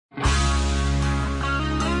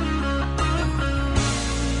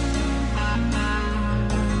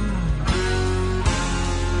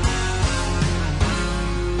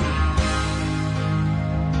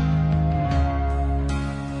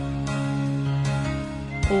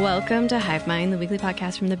Welcome to Hive Mind, the weekly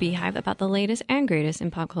podcast from the Beehive about the latest and greatest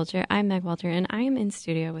in pop culture. I'm Meg Walter, and I am in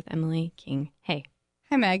studio with Emily King. Hey.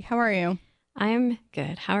 Hi, Meg. How are you? I'm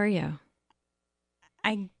good. How are you?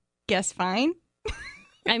 I guess fine.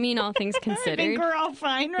 I mean, all things considered. I think we're all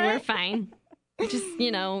fine, right? We're fine. Just,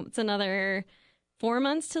 it's another 4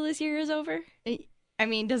 months till this year is over. I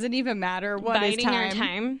mean, does it even matter what Biding is time? our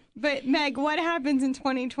time. But Meg, what happens in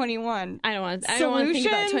 2021? I don't want to Solutions think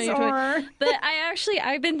about 2020. or... But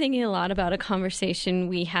I've been thinking a lot about a conversation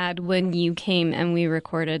we had when you came and we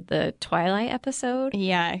recorded the Twilight episode.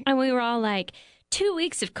 Yeah. And we were all like, 2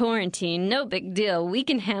 weeks of quarantine, no big deal. We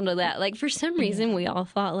can handle that. Like, for some reason, we all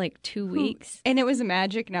thought like 2 weeks. And it was a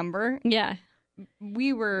magic number. Yeah.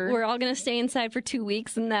 We're all going to stay inside for 2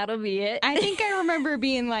 weeks and that'll be it. I think I remember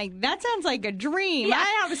being like, that sounds like a dream. Yeah.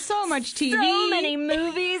 I have so much TV. So many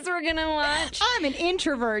movies we're going to watch. I'm an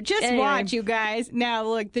introvert. Just watch, you guys. Now,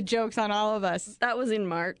 look, the joke's on all of us. That was in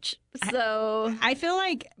March. So I feel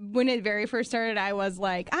like when it very first started, I was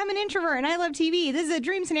like, I'm an introvert and I love TV. This is a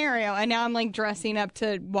dream scenario. And now I'm like dressing up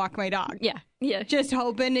to walk my dog. Yeah. Just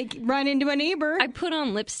hoping to run into a neighbor. I put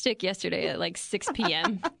on lipstick yesterday at like 6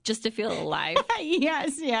 p.m. just to feel alive.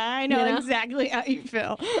 Yes, yeah, I know exactly how you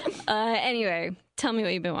feel. Anyway, tell me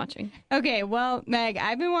what you've been watching. Okay, well, Meg,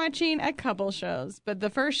 I've been watching a couple shows, but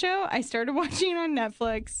the first show I started watching on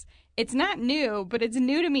Netflix. It's not new, but it's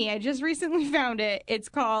new to me. I just recently found it. It's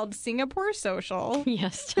called Singapore Social.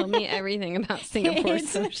 Yes, tell me everything about Singapore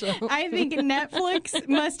Social. I think Netflix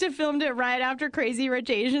must have filmed it right after Crazy Rich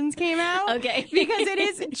Asians came out. Okay. Because it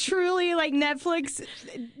is truly like Netflix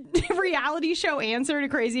reality show answer to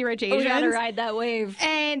Crazy Rich Asians. We gotta ride that wave.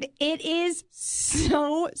 And it is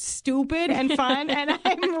so stupid and fun, and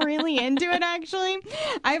I'm really into it, actually.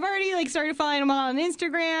 I've already started following them all on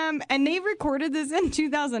Instagram, and they recorded this in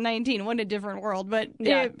 2019. What a different world. But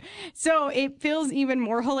so it feels even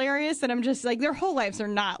more hilarious that I'm just like, their whole lives are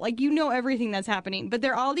not. Like, everything that's happening. But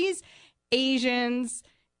they're all these Asians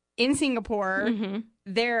in Singapore. Mm-hmm.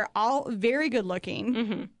 They're all very good looking.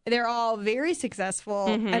 Mm-hmm. They're all very successful,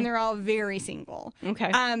 and they're all very single.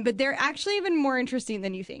 Okay. But they're actually even more interesting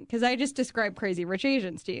than you think, because I just described Crazy Rich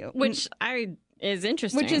Asians to you. Which is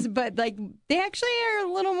interesting. But they actually are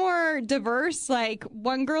a little more diverse. Like,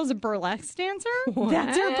 one girl's a burlesque dancer. What?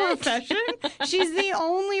 That's her profession. She's the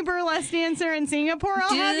only burlesque dancer in Singapore,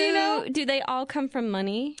 I'll have you know. Do they all come from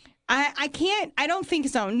money? I don't think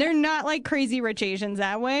so. They're not like Crazy Rich Asians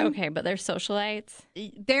that way. Okay, but they're socialites?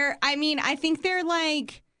 I think they're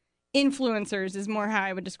like influencers is more how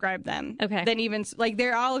I would describe them. Okay. Than even,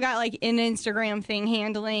 they're all got like an Instagram thing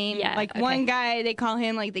handling. Yeah. One guy, they call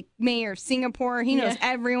him like the mayor of Singapore. He knows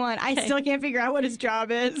everyone. I still can't figure out what his job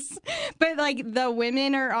is. But the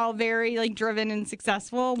women are all very driven and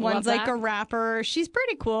successful. One's like a rapper. She's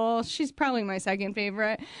pretty cool. She's probably my second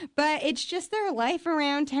favorite. But it's just their life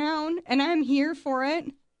around town, and I'm here for it.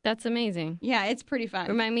 That's amazing. Yeah, it's pretty fun.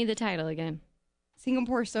 Remind me the title again.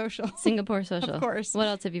 Singapore Social. Singapore Social. Of course. What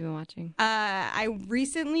else have you been watching? I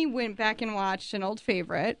recently went back and watched an old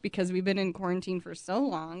favorite because we've been in quarantine for so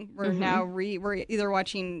long. We're now we're either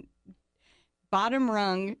watching bottom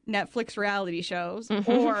rung Netflix reality shows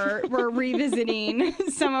or we're revisiting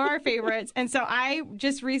some of our favorites. And so I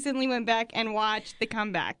just recently went back and watched The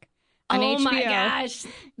Comeback. On HBO. My gosh,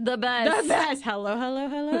 the best. The best.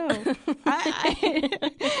 Hello.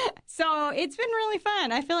 So it's been really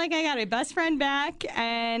fun. I feel like I got a best friend back,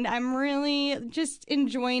 and I'm really just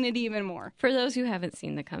enjoying it even more. For those who haven't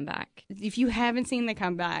seen The Comeback. If you haven't seen The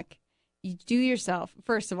Comeback, you do yourself,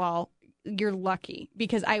 first of all, you're lucky,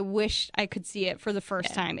 because I wish I could see it for the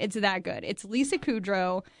first time. It's that good. It's Lisa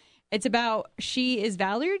Kudrow. It's about, she is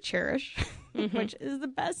Valerie Cherish, which is the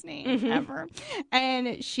best name ever.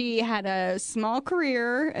 And she had a small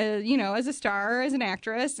career, as a star, as an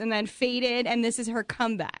actress, and then faded, and this is her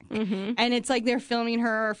comeback. And it's like they're filming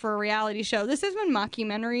her for a reality show. This is when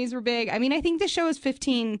mockumentaries were big. I mean, I think the show is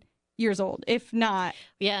 15 years old, if not.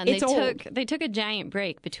 Yeah, and they took a giant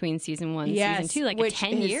break between season 1 and season 2, like a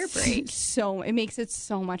 10-year break. So it makes it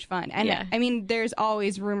so much fun. And I mean, there's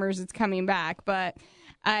always rumors it's coming back, but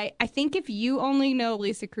I think if you only know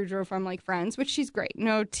Lisa Kudrow from Friends, which she's great,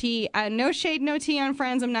 no shade, no tea on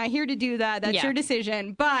Friends. I'm not here to do that. That's your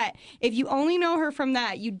decision. But if you only know her from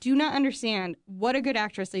that, you do not understand what a good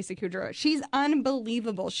actress Lisa Kudrow is. She's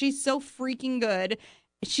unbelievable. She's so freaking good.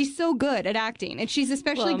 She's so good at acting, and she's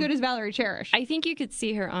especially good as Valerie Cherish. I think you could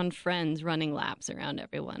see her on Friends running laps around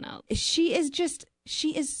everyone else. She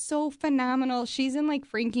is so phenomenal. She's in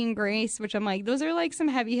Frankie and Grace, which I'm those are some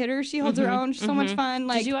heavy hitters. She holds her own. She's so much fun.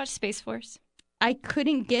 Did you watch Space Force? I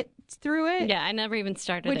couldn't get through it. Yeah, I never even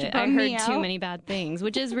started Which it. I bummed me heard too out. many bad things,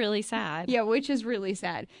 which is really sad. Yeah, which is really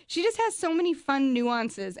sad. She just has so many fun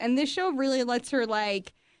nuances, and this show really lets her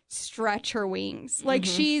like stretch her wings. Like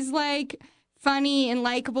she's like funny and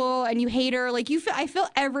likable, and you hate her. Like I feel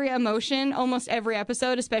every emotion, almost every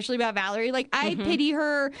episode, especially about Valerie. Like I pity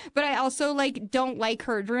her, but I also like don't like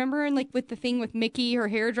her. Do you remember? And like with the thing with Mickey, her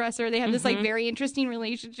hairdresser, they have this like very interesting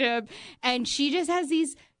relationship, and she just has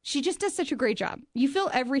these. She just does such a great job. You feel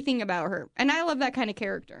everything about her, and I love that kind of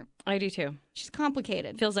character. I do too. She's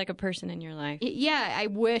complicated. Feels like a person in your life. Yeah, I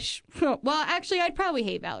wish. Well, actually, I'd probably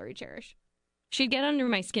hate Valerie Cherish. She'd get under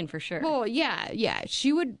my skin for sure. Well, yeah.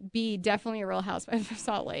 She would be definitely a Real Housewife of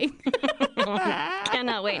Salt Lake.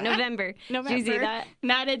 Cannot wait. November. Did you see that?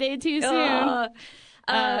 Not a day too soon.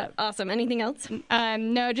 Awesome. Anything else?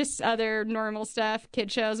 No, just other normal stuff, kid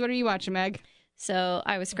shows. What are you watching, Meg? So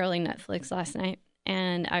I was scrolling Netflix last night,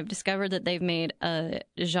 and I've discovered that they've made a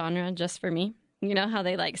genre just for me. You know how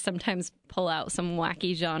they like sometimes pull out some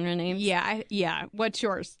wacky genre names? Yeah. What's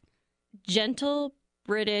yours? Gentle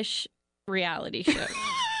British reality show.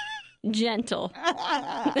 Gentle.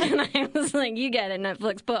 And I was like, you get it,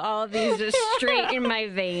 Netflix. Put all of these just straight in my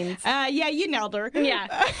veins. Yeah, you nailed her. Yeah.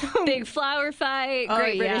 Big Flower Fight,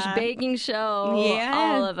 Great British Baking Show, Yeah.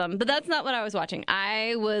 all of them. But that's not what I was watching.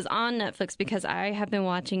 I was on Netflix because I have been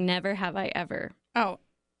watching Never Have I Ever. Oh,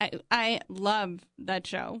 I love that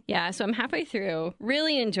show. Yeah, so I'm halfway through,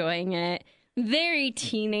 really enjoying it. Very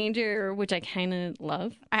teenager, which I kind of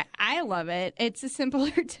love. I love it. It's a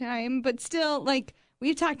simpler time, but still, like,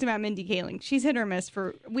 we've talked about Mindy Kaling. She's hit or miss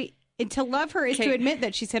to love her is to admit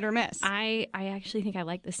that she's hit or miss. I actually think I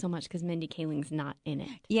like this so much because Mindy Kaling's not in it.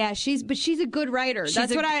 Yeah, she's a good writer.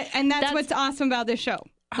 That's that's what's awesome about this show.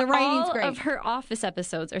 The writing's all great. of her Office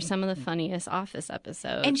episodes are some of the funniest Office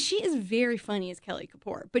episodes. And she is very funny as Kelly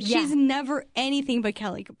Kapoor, but she's never anything but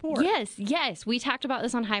Kelly Kapoor. Yes. We talked about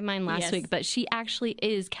this on Hive Mind last week, but she actually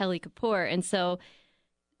is Kelly Kapoor. And so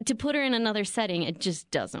to put her in another setting, it just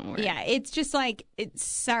doesn't work. Yeah, it's just like,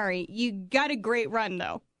 sorry, you got a great run,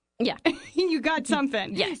 though. Yeah. You got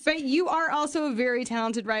something. Yes. But you are also a very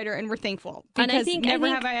talented writer, and we're thankful. Because And I think Have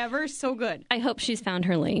I Ever, so good. I hope she's found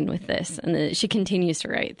her lane with this and that she continues to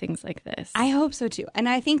write things like this. I hope so, too. And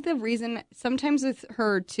I think the reason, sometimes with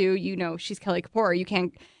her, too, she's Kelly Kapoor. You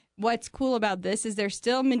can't. What's cool about this is there's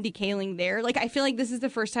still Mindy Kaling there. Like, I feel like this is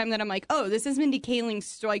the first time that I'm like, oh, this is Mindy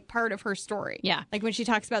Kaling's, like, part of her story. Yeah. Like, when she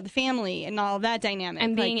talks about the family and all of that dynamic.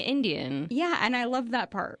 And being like, Indian. Yeah, and I love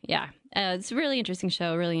that part. Yeah. It's a really interesting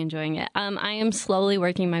show. Really enjoying it. I am slowly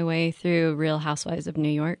working my way through Real Housewives of New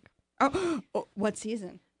York. Oh, what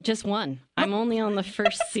season? Just one. I'm only on the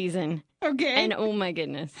first season. Okay. And oh my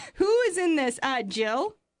goodness. Who is in this?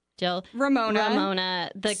 Jill? Jill.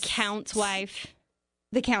 Ramona. The Count's wife.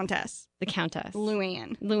 The Countess. The Countess.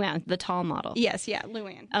 Luann, the tall model. Yes,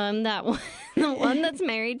 Luann. That one, the one that's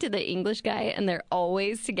married to the English guy, and they're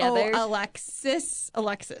always together. Oh, Alexis.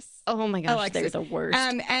 Oh my gosh, Alexis. they're the worst.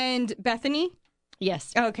 And Bethany.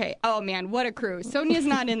 Yes. Okay. Oh man, what a crew. Sonia's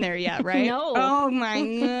not in there yet, right? No. Oh my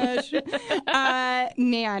gosh.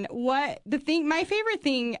 Man, my favorite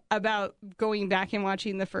thing about going back and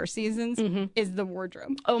watching the first seasons is the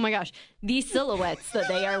wardrobe. Oh my gosh, these silhouettes that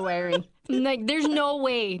they are wearing. Like, there's no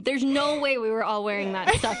way we were all wearing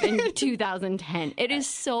that stuff in 2010. It is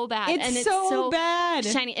so bad. It's so bad.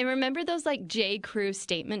 Shiny. And remember those like J. Crew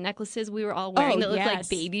statement necklaces we were all wearing that looked like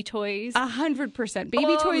baby toys? 100%.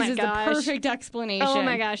 Baby toys is the perfect explanation. Oh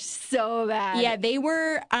my gosh, so bad. Yeah, they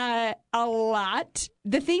were a lot.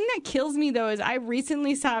 The thing that kills me, though, is I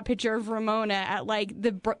recently saw a picture of Ramona at, like,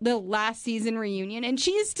 the last season reunion, and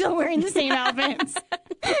she is still wearing the same outfits.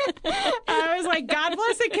 I was like, God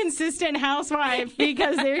bless a consistent housewife,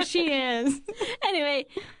 because there she is. Anyway,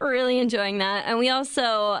 really enjoying that. And we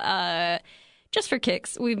also, just for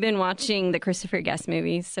kicks, we've been watching the Christopher Guest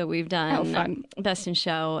movies. So we've done Best in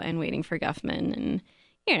Show and Waiting for Guffman, and,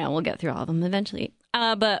 we'll get through all of them eventually.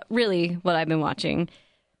 But really, what I've been watching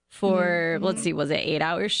for, let's see, was it 8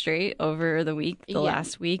 hours straight over the week? The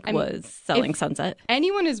last week was Selling Sunset.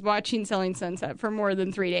 Anyone is watching Selling Sunset for more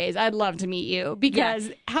than 3 days, I'd love to meet you,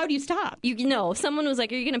 because how do you stop? Someone was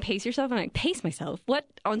like, are you going to pace yourself? I'm like, pace myself? What?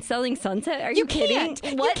 On Selling Sunset? Are you kidding?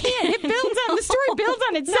 What? You can't. The story builds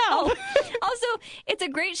on itself. No. Also, it's a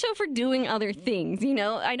great show for doing other things,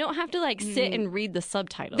 I don't have to, sit and read the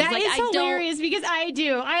subtitles. That is hilarious, because I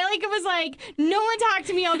do. It was like, no one talk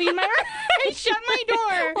to me, I'll be in my room. I shut my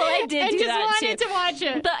door. Well, I did and do just that wanted too. to watch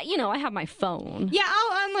it. But, I have my phone. Yeah,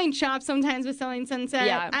 I'll online shop sometimes with Selling Sunset.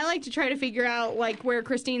 Yeah. I like to try to figure out, where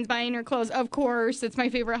Christine's buying her clothes. Of course, it's my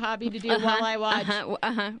favorite hobby to do while I watch.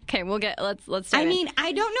 Okay, let's do it.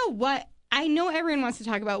 I don't know what I know everyone wants to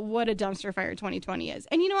talk about what a dumpster fire 2020 is.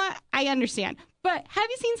 And you know what? I understand. But have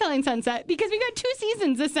you seen Selling Sunset? Because we got 2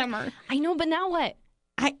 seasons this summer. I know, but now what?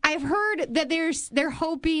 I've heard that they're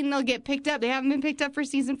hoping they'll get picked up. They haven't been picked up for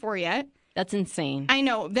season 4 yet. That's insane. I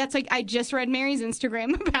know. That's like, I just read Mary's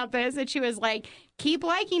Instagram about this, and she was like, keep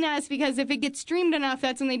liking us, because if it gets streamed enough,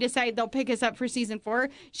 that's when they decide they'll pick us up for season 4.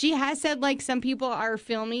 She has said, like, some people are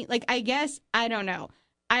filming. Like, I guess, I don't know.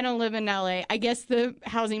 I don't live in LA. I guess the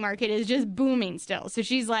housing market is just booming still. So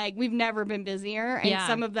she's like, we've never been busier. And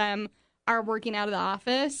some of them are working out of the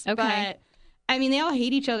office. Okay. But I mean, they all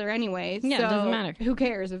hate each other anyway. Yeah, so it doesn't matter. Who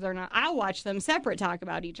cares if they're not? I'll watch them separate talk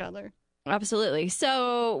about each other. Absolutely.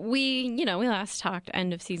 So we last talked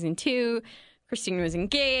end of season 2. Christine was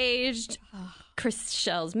engaged.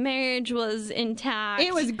 Christelle's marriage was intact.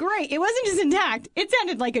 It was great. It wasn't just intact. It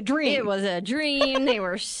sounded like a dream. It was a dream. They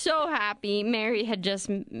were so happy. Mary had just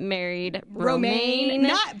married Romaine.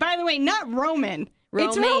 By the way, not Roman.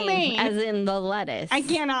 It's Romaine. As in the lettuce. I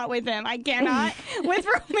cannot with him. I cannot with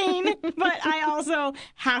Romaine, but I also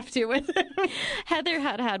have to with him. Heather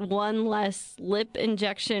had one less lip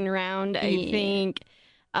injection round, I think.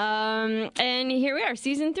 And here we are,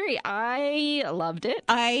 season 3. I loved it.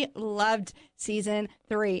 I loved season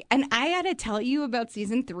 3. And I got to tell you about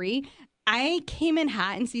season 3. I came in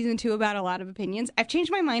hot in season 2 about a lot of opinions. I've changed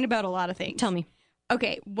my mind about a lot of things. Tell me.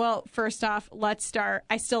 Okay, well, first off, let's start.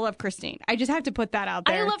 I still love Christine. I just have to put that out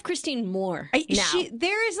there. I love Christine more now.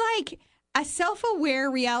 There's like a self-aware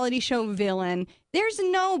reality show villain. There's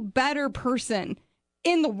no better person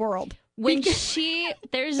in the world. When that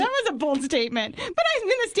was a bold statement, but I'm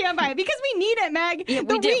going to stand by it because we need it, Meg. Yeah,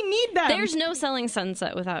 we need them. There's no Selling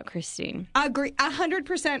Sunset without Christine. Agree.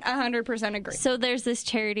 100% agree. So there's this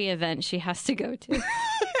charity event she has to go to.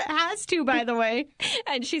 Has to, by the way.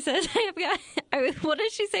 And she says, what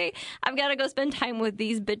does she say? I've got to go spend time with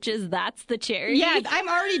these bitches. That's the charity. Yeah, I'm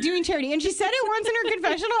already doing charity. And she said it once in her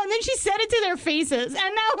confessional, and then she said it to their faces. And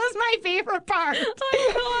that was my favorite part.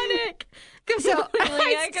 Iconic. So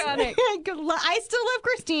Completely iconic. I still love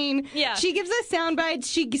Christine. Yeah. She gives us sound bites.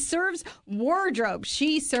 She serves wardrobe.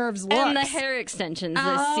 She serves looks. And the hair extensions this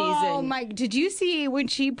season. Oh, my. Did you see when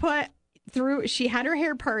she put through, she had her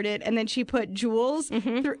hair parted and then she put jewels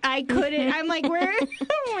through? I couldn't. I'm like, where are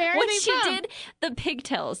when they she from? did the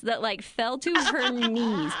pigtails that like fell to her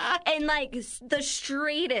knees and like the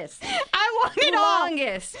straightest, I want it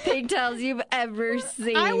longest pigtails you've ever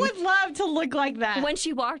seen. I would love to look like that. When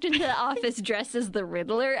she walked into the office dressed as the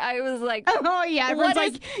Riddler, I was like, oh yeah, everyone's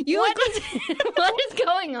what is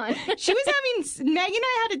going on? She was having, Meg and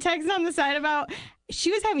I had a text on the side about, she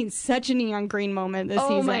was having such a neon green moment this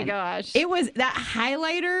season. Oh my gosh. It was that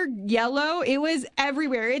highlighter yellow. It was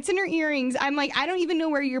everywhere. It's in her earrings. I'm like, I don't even know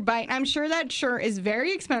where you're buying. I'm sure that shirt is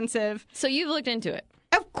very expensive. So you've looked into it?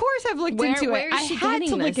 Of course I've looked into it. Where is she I had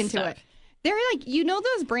to look into stuff? it. They're like, you know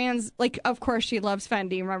those brands, like, of course she loves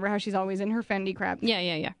Fendi. Remember how she's always in her Fendi crap?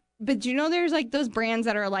 Yeah. But do you know there's like those brands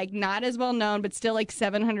that are like not as well known, but still like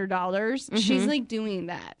 $700? She's like doing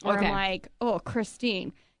that. Where I'm like, oh,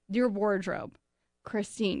 Christine, your wardrobe.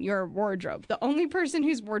 Christine, your wardrobe. The only person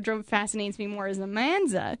whose wardrobe fascinates me more is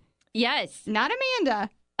Amanza. Yes. Not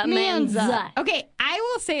Amanda. Amanza. Okay, I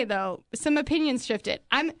will say, though, some opinions shifted.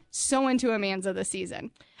 I'm so into Amanza this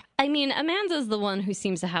season. I mean, Amanda's the one who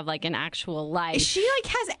seems to have like an actual life. She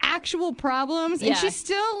like has actual problems and she's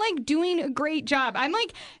still like doing a great job. I'm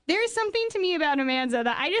like, there's something to me about Amanza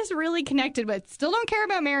that I just really connected with. Still don't care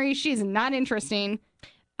about Mary. She's not interesting.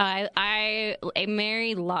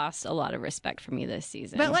 Mary lost a lot of respect for me this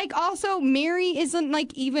season. But like also Mary isn't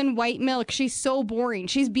like even white milk. She's so boring.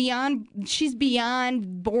 She's beyond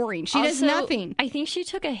boring. She does nothing. I think she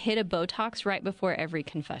took a hit of Botox right before every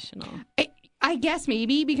confessional. I guess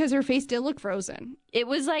maybe because her face did look frozen. It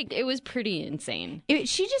was pretty insane.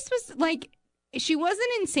 She just was like, she wasn't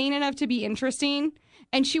insane enough to be interesting.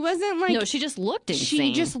 And she wasn't like... No, she just looked insane.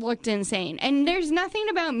 She just looked insane. And there's nothing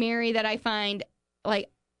about Mary that I find like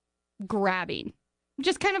grabbing.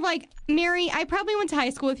 Just kind of like, Mary, I probably went to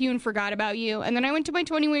high school with you and forgot about you. And then I went to my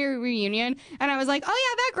 20-year reunion and I was like, oh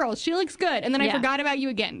yeah, that girl, she looks good. And then I forgot about you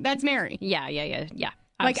again. That's Mary. Yeah.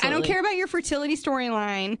 Like, Absolutely. I don't care about your fertility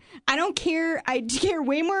storyline. I don't care. I care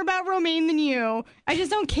way more about Romaine than you. I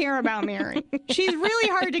just don't care about Mary. She's really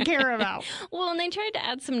hard to care about. Well, and they tried to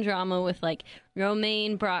add some drama with, like,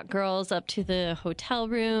 Romaine brought girls up to the hotel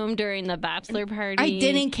room during the bachelor party. I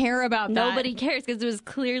didn't care about that. Nobody cares because it was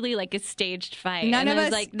clearly, like, a staged fight. None of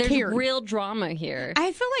us like, there's cared. real drama here.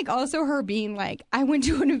 I feel like also her being like, I went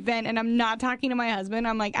to an event and I'm not talking to my husband.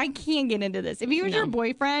 I'm like, I can't get into this. If he was your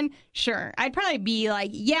boyfriend, sure. I'd probably be like,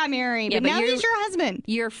 yeah, Mary, Yeah, but but now you're- he's your husband.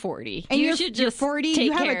 You're 40. And you should just 40. take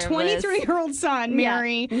You have care a of this. 23-year-old son,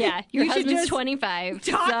 Mary. Yeah, your You should husband's just 25.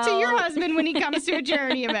 Talk to so- your husband when he comes to a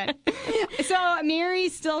charity event. So Mary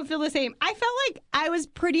still feel the same. I felt like I was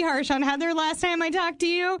pretty harsh on Heather last time I talked to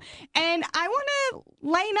you, and I want to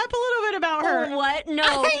lighten up a little bit about her. What? No.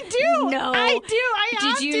 I do. No. I do. I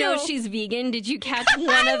have Did you to. know she's vegan? Did you catch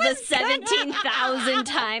one of the 17,000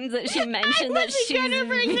 times that she mentioned that she's gonna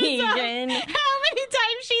bring this up. vegan? How many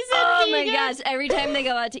times she said Oh vegan? my gosh! Every time they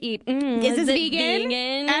go out to eat, Is this it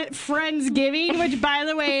vegan? At Friendsgiving, which, by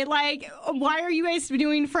the way, like, why are you guys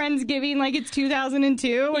doing Friendsgiving like it's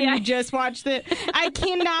 2002 and Yeah. you just watched it? I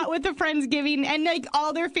cannot with the Friendsgiving and, like,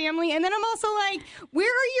 all their family. And then I'm also like, where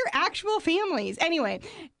are your actual families? Anyway,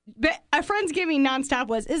 but a Friendsgiving nonstop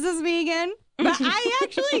was, is this vegan? But I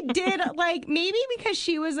actually did, like, maybe because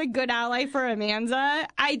she was a good ally for Amanza,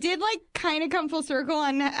 I did, like, kind of come full circle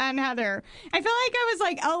on Heather. I feel like I was,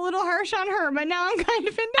 like, a little harsh on her, but now I'm kind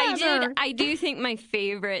of into Heather. I do think my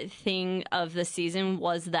favorite thing of the season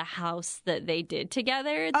was the house that they did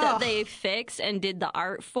together, that they fixed and did the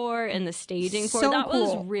art for and the staging for. So That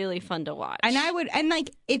cool. was really fun to watch. And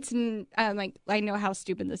like, it's, like, I know how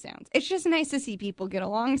stupid this sounds. It's just nice to see people get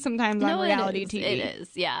along sometimes on reality TV. It is,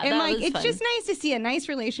 yeah. And, that like, was it's fun. just nice to see a nice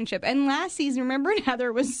relationship. And last season, remember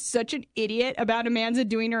Heather was such an idiot about Amanza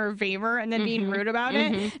doing her a favor and then being rude about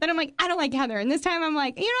it? Then I'm like, I don't like Heather. And this time I'm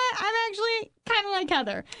like, you know what? I'm actually kind of like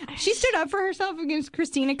Heather. She stood up for herself against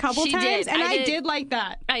Christine a couple She times. did. And I I did. did like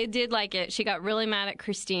that. I did like it. She got really mad at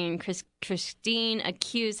Christine. Christine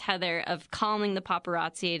accused Heather of calling the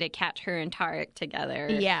paparazzi to catch her and Tarek together.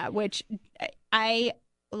 Yeah, which I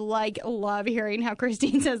love hearing how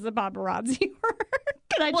Christine says the paparazzi were.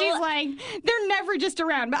 That she's like, they're never just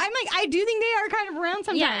around. But I'm like, I do think they are kind of around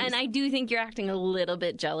sometimes. Yeah, and I do think you're acting a little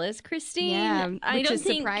bit jealous, Christine. Yeah, I which don't is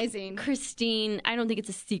think surprising. Christine, I don't think it's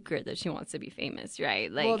a secret that she wants to be famous,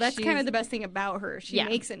 right? Like, Well, that's kind of the best thing about her. She Yeah.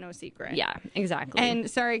 makes it no secret. Yeah, exactly.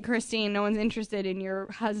 And sorry, Christine, no one's interested in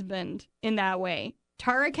your husband in that way.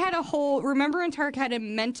 Tarek had remember when Tarek had a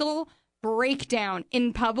mental breakdown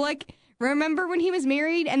in public? Remember when he was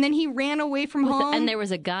married and then he ran away from home? And there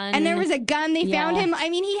was a gun. And there was a gun. They found Yeah. him. I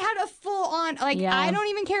mean, he had a full on, like, Yeah. I don't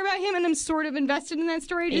even care about him, and I'm sort of invested in that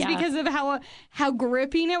story just Yeah. because of how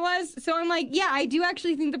gripping it was. So I'm like, yeah, I do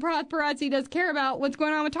actually think the paparazzi does care about what's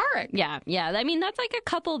going on with Tarek. Yeah. I mean, that's like a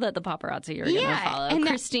couple that the paparazzi are going to Yeah, follow. and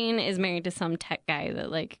Christine is married to some tech guy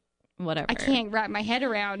that, like, whatever. I can't wrap my head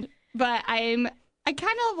around, but I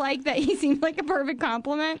kind of like that he seems like a perfect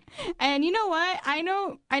compliment. And you know what? I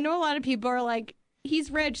know a lot of people are like, he's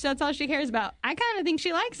rich, so that's all she cares about. I kind of think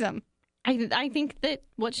she likes him. I think that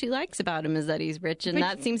what she likes about him is that he's rich, and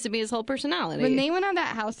that seems to be his whole personality. When they went on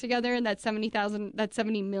that house together, that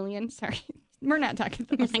 70 million, sorry, we're not talking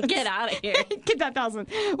thousands. Get out of here. Get that thousand.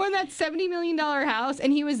 When that $70 million house,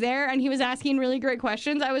 and he was there, and he was asking really great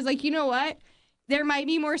questions, I was like, you know what? There might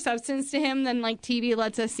be more substance to him than, like, TV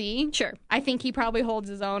lets us see. Sure. I think he probably holds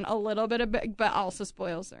his own a little bit, but also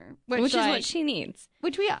spoils her. Which is what she needs.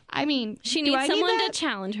 She needs someone to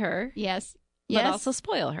challenge her, Yes. but also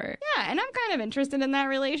spoil her. Yeah, and I'm kind of interested in that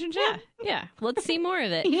relationship. Yeah. Let's see more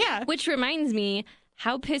of it. Yeah. Which reminds me,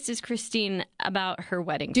 how pissed is Christine about her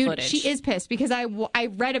wedding Dude, footage? she is pissed because I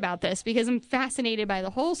read about this because I'm fascinated by the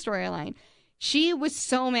whole storyline. She was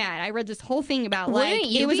so mad. I read this whole thing about, like,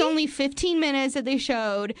 Wouldn't you it was be? only 15 minutes that they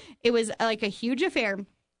showed. It was like a huge affair.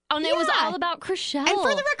 Oh, and it was Yeah. all about Chriselle. And for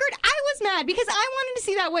the record, I was mad because I wanted to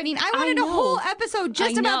see that wedding. I wanted a know. whole episode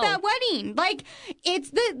just I about know. that wedding. Like, it's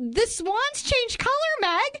the swans changed color,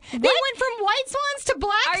 Meg. They went from white swans to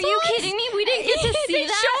black Are swans. you kidding me? We didn't get to see They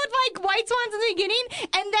that? showed, like, white swans in the beginning,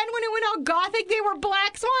 and then when it went all gothic, they were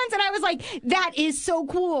black swans, and I was like, that is so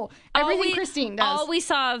cool. Everything Christine does. All we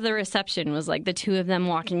saw of the reception was like the two of them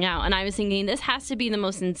walking out, and I was thinking this has to be the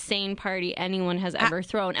most insane party anyone has ever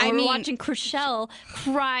thrown. And we're watching Chriselle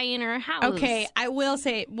cry in her house. Okay, I will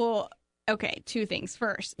say, okay, two things.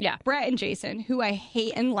 First, Yeah. Brett and Jason, who I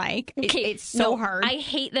hate and like. Okay, It's so hard. I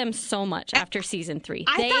hate them so much after season 3.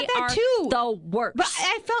 I they thought that are too. the worst. But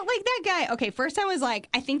I felt like that guy. Okay, first I was like,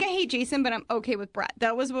 I think I hate Jason, but I'm okay with Brett.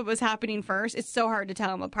 That was what was happening first. It's so hard to tell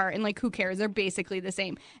them apart. And, like, who cares? They're basically the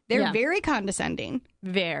same. They're Yeah. very condescending.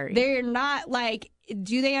 Very. They're not like,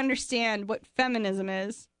 do they understand what feminism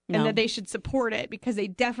is? No. And that they should support it, because they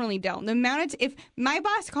definitely don't. The amount of if my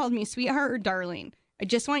boss called me sweetheart or darling, I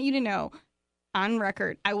just want you to know, on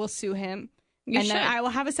record, I will sue him. Then I will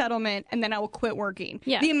have a settlement, and then I will quit working.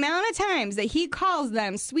 Yeah. The amount of times that he calls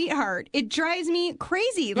them sweetheart, it drives me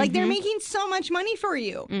crazy. Like, they're making so much money for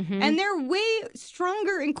you, and they're way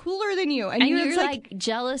stronger and cooler than you. And you're it's like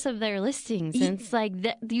jealous of their listings. And it's like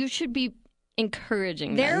that you should be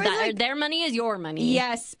encouraging them. Their money is your money.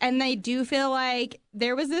 Yes, and I do feel like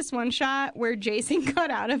there was this one shot where Jason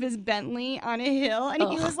got out of his Bentley on a hill, and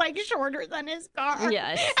he was like shorter than his car.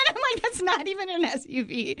 Yes. And I'm like, that's not even an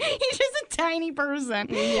SUV. He's just a tiny person.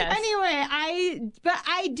 Yes. Anyway,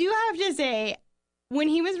 I do have to say, when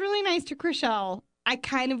he was really nice to Chrishell, I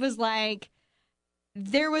kind of was like,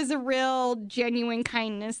 there was a real genuine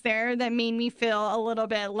kindness there that made me feel a little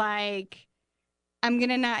bit like, I'm going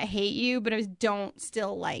to not hate you, but I don't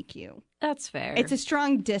still like you. That's fair. It's a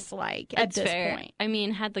strong dislike at this point. I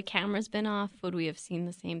mean, had the cameras been off, would we have seen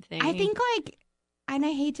the same thing? I think, like, and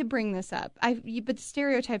I hate to bring this up, but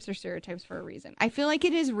stereotypes are stereotypes for a reason. I feel like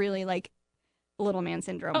it is really, like, little man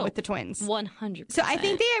syndrome with the twins. 100%. So I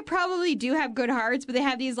think they probably do have good hearts, but they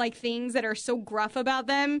have these, like, things that are so gruff about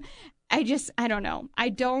them. I don't know. I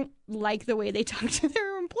don't like the way they talk to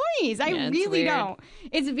their employees. I really don't.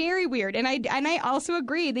 It's very weird. And I also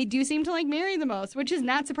agree. They do seem to like Mary the most, which is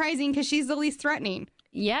not surprising because she's the least threatening.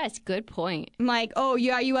 Yes, good point. I'm like, oh,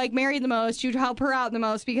 yeah, you like Mary the most. You help her out the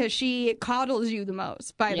most because she coddles you the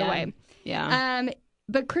most, by the way. Yeah.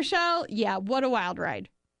 But Chrishell, yeah, what a wild ride.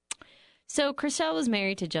 So Chrishell was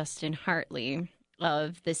married to Justin Hartley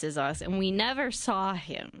of This Is Us, and we never saw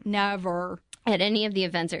him. Never. At any of the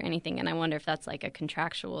events or anything, and I wonder if that's like a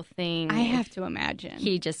contractual thing. I have to imagine.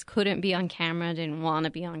 He just couldn't be on camera, didn't want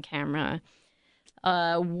to be on camera,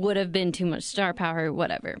 would have been too much star power,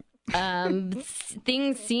 whatever.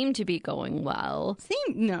 Things seem to be going well.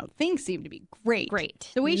 Things seem to be great.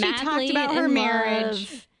 Great. The way she talked about her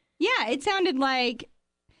marriage. Yeah, it sounded like,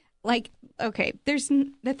 okay, there's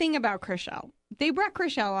the thing about Chrishell. They brought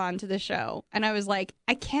Chrishell on to the show, and I was like,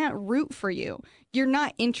 I can't root for you. You're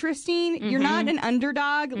not interesting. Mm-hmm. You're not an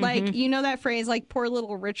underdog. Mm-hmm. Like, you know that phrase, like, poor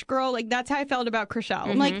little rich girl? Like, that's how I felt about Chrishell.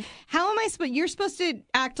 Mm-hmm. I'm like, how am I supposed... You're supposed to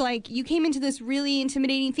act like you came into this really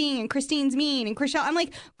intimidating thing, and Christine's mean, and Chrishell... I'm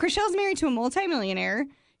like, Chrishell's married to a multimillionaire.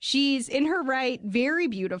 She's in her right, very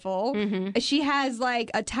beautiful. Mm-hmm. She has, like,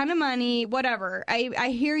 a ton of money, whatever. I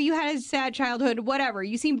hear you had a sad childhood, whatever.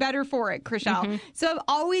 You seem better for it, Chrishell. Mm-hmm. So I've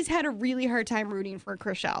always had a really hard time rooting for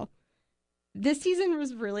Chrishell. This season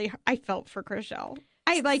was really... I felt for Chrishell.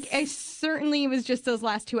 I certainly, it was just those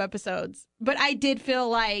last 2 episodes. But I did feel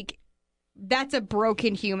like that's a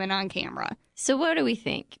broken human on camera. So what do we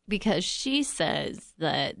think? Because she says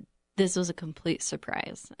that this was a complete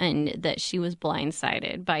surprise and that she was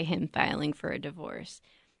blindsided by him filing for a divorce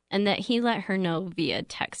and that he let her know via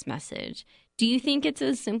text message. Do you think it's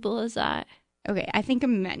as simple as that? Okay, I think of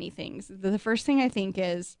many things. The first thing I think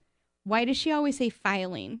is, why does she always say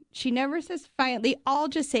filing? She never says file. They all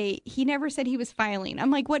just say, he never said he was filing. I'm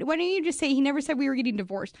like, why don't you just say he never said we were getting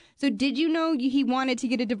divorced? So did you know he wanted to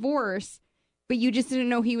get a divorce, but you just didn't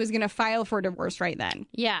know he was going to file for a divorce right then?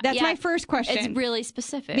 Yeah. That's my first question. It's really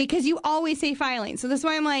specific. Because you always say filing. So that's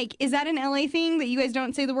why I'm like, is that an LA thing that you guys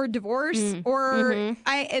don't say the word divorce? Or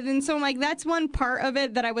and so I'm like, that's one part of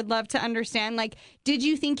it that I would love to understand. Like, did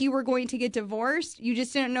you think you were going to get divorced? You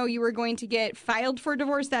just didn't know you were going to get filed for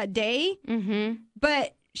divorce that day? Mm-hmm.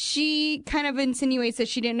 But she kind of insinuates that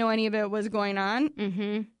she didn't know any of it was going on.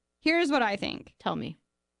 Mm-hmm. Here's what I think. Tell me.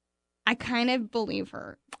 I kind of believe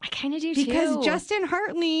her. I kind of do too. Because Justin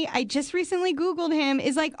Hartley, I just recently Googled him,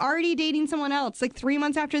 is like already dating someone else, like 3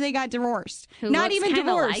 months after they got divorced. Who Not even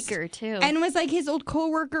divorced. Like her too. And was like his old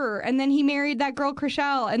coworker. And then he married that girl,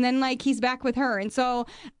 Chrishell. And then like he's back with her. And so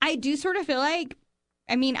I do sort of feel like,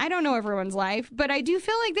 I mean, I don't know everyone's life, but I do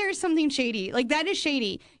feel like there's something shady. Like that is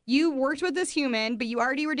shady. You worked with this human, but you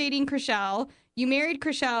already were dating Chrishell. You married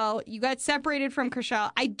Chrishell. You got separated from Chrishell.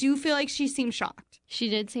 I do feel like she seemed shocked. She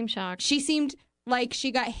did seem shocked. She seemed like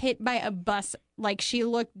she got hit by a bus. Like she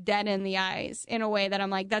looked dead in the eyes in a way that I'm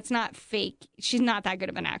like, that's not fake. She's not that good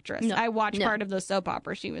of an actress. No, I watched part of the soap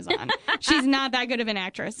opera she was on. She's not that good of an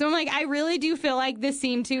actress. So I'm like, I really do feel like this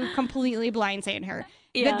seemed to completely blindside her.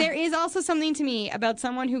 Yeah. But there is also something to me about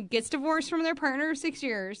someone who gets divorced from their partner of 6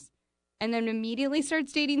 years and then immediately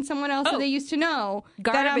starts dating someone else that they used to know.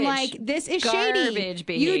 Garbage. That I'm like, this is shady.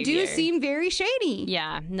 Behavior. You do seem very shady.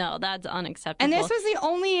 Yeah, no, that's unacceptable. And this was the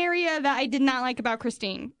only area that I did not like about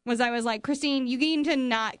Christine, was I was like, Christine, you need to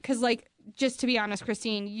not, because like, just to be honest,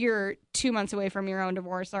 Christine, you're 2 months away from your own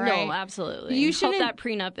divorce, all right? No, absolutely. You should hope that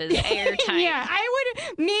prenup is airtight. Yeah, I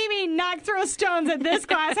would maybe not throw stones at this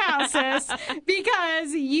glass house, sis,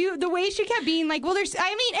 because the way she kept being like, well, it's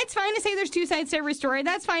fine to say there's 2 sides to every story.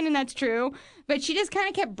 That's fine and that's true. But she just kind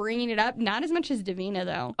of kept bringing it up. Not as much as Davina,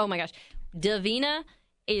 though. Oh, my gosh. Davina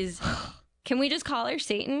is... Can we just call her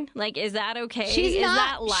Satan? Like, is that okay? She's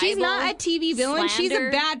not a TV villain. Slander? She's a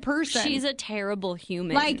bad person. She's a terrible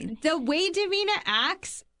human. Like, the way Davina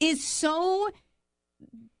acts is so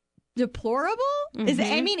deplorable.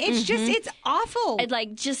 I mean, it's just, it's awful. And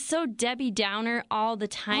like just so Debbie Downer all the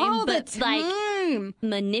time, like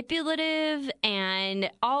manipulative and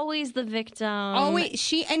always the victim.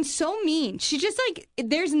 Always and so mean. She just like,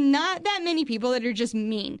 there's not that many people that are just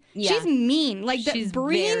mean. Yeah. She's mean. Like she's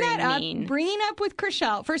bringing that mean. up, bringing up with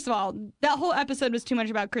Chrishell. First of all, that whole episode was too much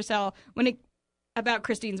about Chrishell about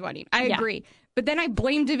Christine's wedding. I agree. But then I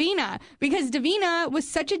blame Davina because Davina was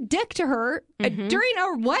such a dick to her during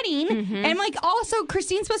our wedding. And like, also,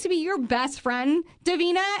 Christine's supposed to be your best friend,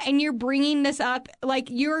 Davina, and you're bringing this up. Like,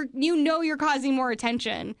 you're causing more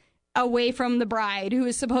attention away from the bride, who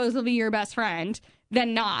is supposedly your best friend,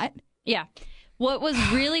 than not. Yeah. What was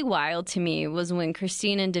really wild to me was when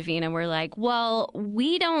Christine and Davina were like, well,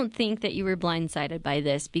 we don't think that you were blindsided by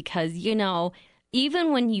this because,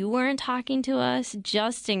 even when you weren't talking to us,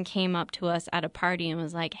 Justin came up to us at a party and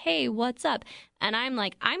was like, hey, what's up? And I'm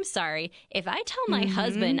like, I'm sorry. If I tell my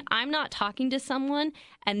husband I'm not talking to someone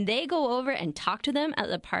and they go over and talk to them at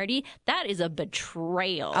the party, that is a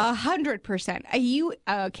betrayal. 100%.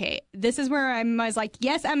 Okay, this is where I was like,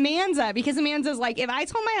 yes, Amanza. Because Amanza's like, if I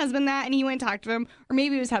told my husband that and he went and talked to him, or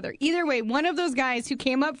maybe it was Heather. Either way, one of those guys who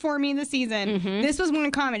came up for me this season, this was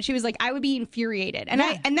one comment. She was like, I would be infuriated. And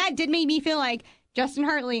and that did make me feel like, Justin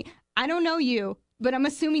Hartley, I don't know you, but I'm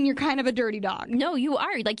assuming you're kind of a dirty dog. No, you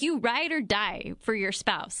are. Like, you ride or die for your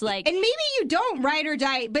spouse. Like, and maybe you don't ride or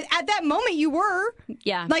die, but at that moment you were.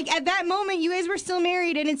 Yeah. Like, at that moment, you guys were still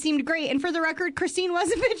married, and it seemed great. And for the record, Christine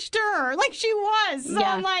was a bitch to her. Like, she was. So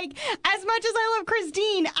I'm like, as much as I love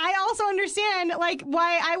Christine, I also understand, like,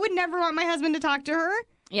 why I would never want my husband to talk to her.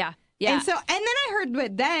 Yeah. Yeah. And then I heard,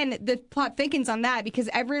 but then the plot thickens on that because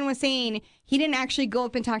everyone was saying he didn't actually go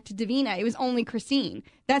up and talk to Davina. It was only Christine.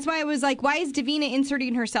 That's why I was like, why is Davina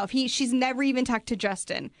inserting herself? She's never even talked to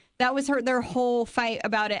Justin. That was their whole fight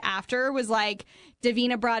about it after was like,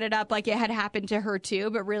 Davina brought it up like it had happened to her too,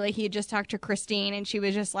 but really he had just talked to Christine and she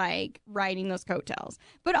was just like riding those coattails.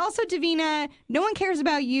 But also, Davina, no one cares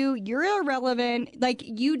about you. You're irrelevant. Like,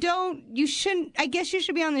 you shouldn't, I guess you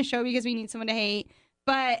should be on this show because we need someone to hate.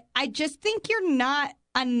 But I just think you're not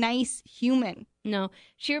a nice human. No.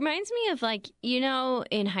 She reminds me of, like,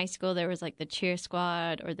 in high school there was, like, the cheer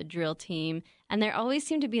squad or the drill team. And there always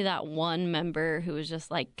seemed to be that one member who was just,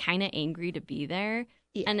 like, kind of angry to be there.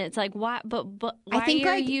 Yeah. And it's like, why? But why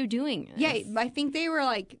are you doing this? Yeah, I think they were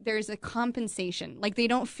like, there's a compensation. Like, they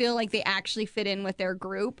don't feel like they actually fit in with their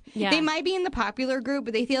group. Yeah. They might be in the popular group,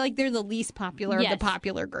 but they feel like they're the least popular of the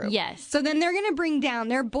popular group. Yes. So then they're going to bring down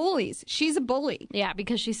their bullies. She's a bully. Yeah,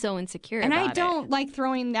 because she's so insecure and about I don't like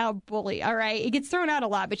throwing out bully, all right? It gets thrown out a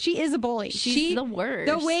lot, but she is a bully. She's the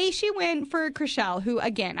worst. The way she went for Chrishell, who,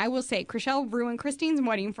 again, I will say, Chrishell ruined Christine's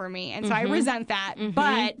wedding for me, and so I resent that.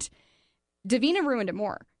 But Davina ruined it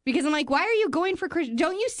more. Because I'm like, why are you going for Christian?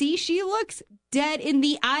 Don't you see? She looks dead in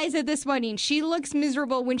the eyes at this wedding. She looks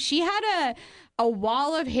miserable. When she had a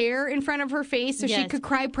wall of hair in front of her face so she could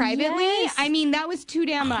cry privately, I mean, that was too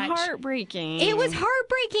damn much. Heartbreaking. It was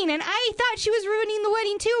heartbreaking. And I thought she was ruining the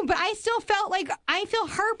wedding too, but I still felt like I feel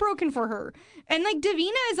heartbroken for her. And like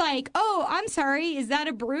Davina is like, oh, I'm sorry. Is that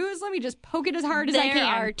a bruise? Let me just poke it as hard as I can. There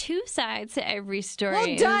are two sides to every story.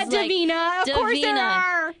 Well, duh, Davina. Of course there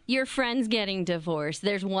are. Your friend's getting divorced.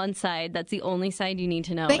 There's one side. That's the only side you need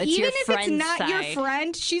to know. But it's even your if friend's it's not side. your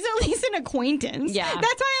friend, she's at least an acquaintance. Yeah.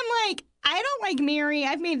 That's why I'm like, I don't like Mary.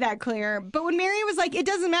 I've made that clear. But when Mary was like, it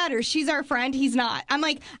doesn't matter. She's our friend. He's not. I'm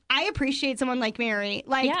like, I appreciate someone like Mary.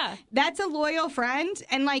 Like, that's a loyal friend.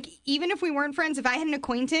 And like, even if we weren't friends, if I had an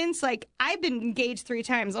acquaintance, like, I've been engaged 3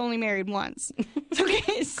 times, only married once.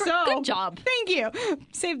 Okay, so. Good job. Thank you.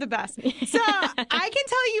 Save the best. So I can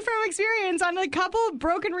tell you from experience on a couple of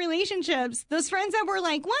broken relationships, those friends that were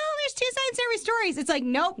like, well, there's 2 sides to every story. It's like,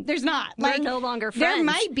 nope, there's not. We're Like, no longer friends. There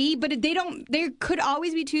might be, but there could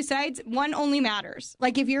always be 2 sides. One only matters.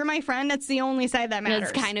 Like, if you're my friend, that's the only side that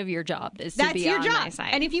matters. That's kind of your job, is to be on my side.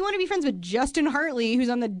 And if you want to be friends with Justin Hartley, who's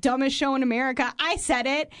on the dumbest show in America, I said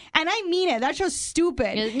it, and I mean it. That show's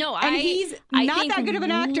stupid. No, and he's not that good of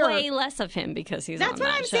an actor. Way less of him because he's That's on what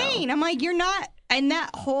that I'm show. saying. I'm like, you're not. And that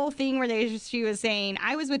whole thing where she was saying,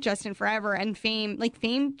 I was with Justin forever, and fame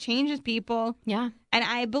changes people. Yeah. And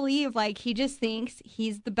I believe, like, he just thinks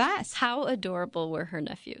he's the best. How adorable were her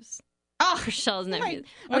nephews? Oh, Chrishell's nephews.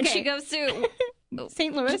 When she goes to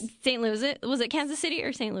St. Louis. St. Louis. Was it Kansas City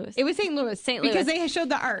or St. Louis? It was St. Louis. St. Louis. Because they showed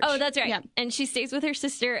the arch. Oh, that's right. Yeah. And she stays with her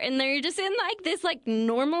sister, and they're just in like this like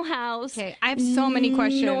normal house. Okay, I have so many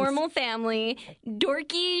questions. Normal family,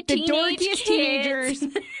 dorky the dorkiest teenagers.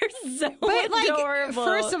 They're so but like, adorable.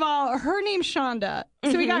 first of all, her name's Shonda.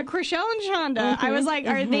 So we got Chrishell and Shonda. I was like,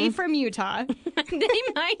 are they from Utah? They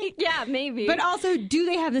might. Yeah, maybe. But also, do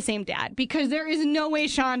they have the same dad? Because there is no way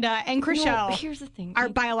Shonda and Chrishell here's the thing. are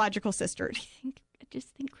biological sisters. I just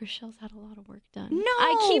think Chrishell's had a lot of work done. No.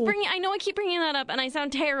 I know I keep bringing that up, and I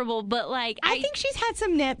sound terrible, but like I think she's had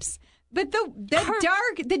some nips. But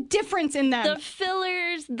the difference in them. The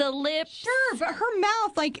fillers, the lips. Sure, but her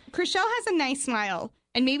mouth, like, Chrishell has a nice smile.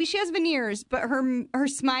 And maybe she has veneers, but her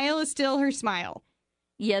smile is still her smile.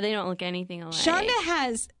 Yeah, they don't look anything alike. Shonda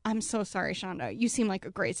has, I'm so sorry, Shonda. You seem like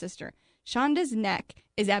a great sister. Shonda's neck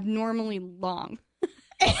is abnormally long.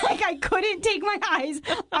 Like, I couldn't take my eyes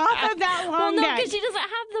off of that long neck. Well, no, because she doesn't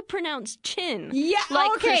have the pronounced chin. Yeah,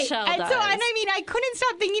 like okay. Chrishell And does. so, and I mean, I couldn't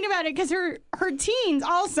stop thinking about it because her teens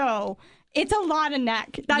also, it's a lot of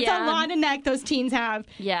neck. That's a lot of neck those teens have.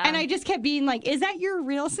 Yeah. And I just kept being like, is that your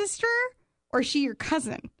real sister? Or is she your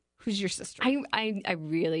cousin? Who's your sister? I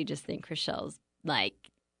really just think Chrishell's, like,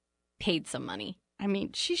 paid some money. I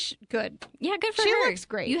mean, she's good. Yeah, good for her. She looks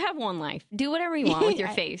great. You have one life. Do whatever you want with your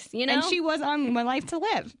face, you know? And she was on One Life to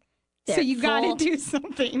Live. There, so you got to do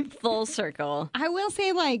something. Full circle. I will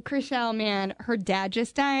say, like, Chrishell, man, her dad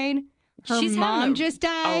just died. Her She's mom just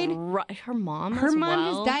died. Her mom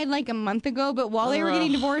just died like a month ago, but while they were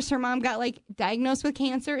getting divorced, her mom got like diagnosed with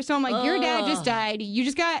cancer. So I'm like, your dad just died. You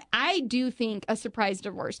just got, I do think, a surprise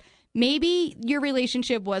divorce. Maybe your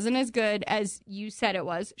relationship wasn't as good as you said it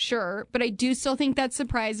was, sure, but I do still think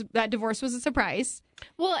that divorce was a surprise.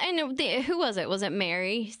 Well, and who was it? Was it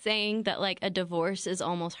Mary saying that, like, a divorce is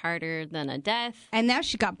almost harder than a death? And now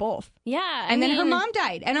she got both. Yeah. And then her mom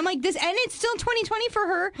died. And I'm like, and it's still 2020 for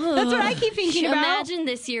her. That's what I keep thinking about. Imagine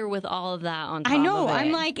this year with all of that on top I know. of it.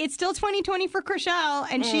 I'm like, it's still 2020 for Chrishell,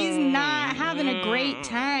 and she's not having a great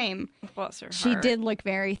time. Bless her She heart. did look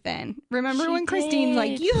very thin. Remember She when Christine's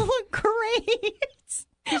like, did. you look great?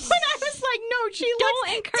 When I was like, no, she Don't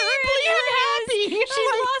looks encourage deeply her. unhappy.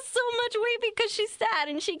 She's lost so much weight because she's sad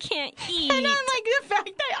and she can't eat. And I'm like, the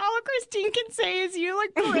fact that all Christine can say is, you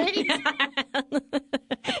look great.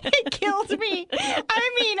 It killed me.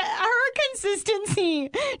 I mean, her consistency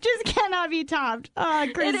just cannot be topped.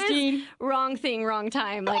 Christine. It is wrong thing, wrong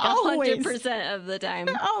time, like Always. 100% of the time.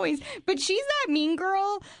 Always. But she's that mean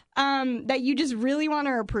girl that you just really want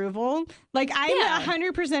her approval. Like, I'm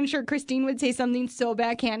 100% sure Christine would say something so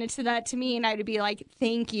backhanded to me, and I'd be like,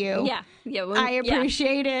 thank you. Yeah. I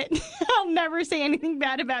appreciate it. I'll never say anything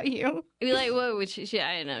bad about you. Be like, what would she?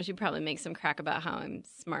 I don't know. She'd probably make some crack about how I'm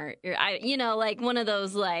smart. Or like one of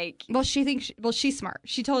those, like. Well, she's smart.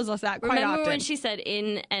 She tells us that quite Remember often. when she said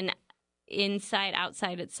inside,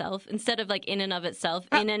 outside itself, instead of like in and of itself,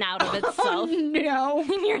 in and out of itself? Oh, no.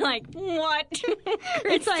 And you're like, what?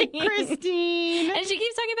 It's like, Christine. And she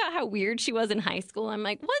keeps talking about how weird she was in high school. I'm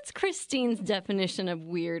like, what's Christine's definition of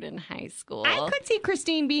weird in high school? I could see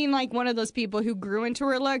Christine being like one of those people who grew into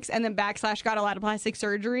her looks and then got a lot of plastic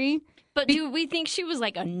surgery. But do we think she was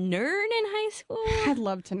like a nerd in high school? I'd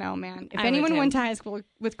love to know, man. If I would anyone too. went to high school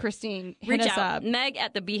with Christine, hit Reach us out. up.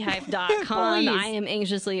 Meg@thebeehive.com. Please. I am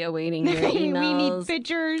anxiously awaiting your emails. We need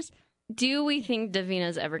pictures. Do we think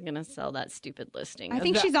Davina's ever going to sell that stupid listing? I of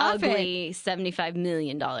think the she's off ugly $75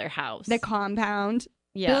 million house. The compound.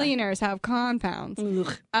 Yeah. Billionaires have compounds.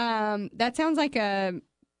 Ugh. That sounds like a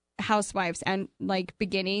Housewives and like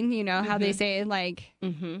beginning. You know how they say like,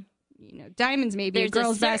 Mm-hmm. you know, diamonds may be There's a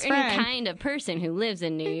girl's best certain friend. kind of person who lives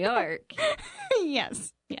in New York.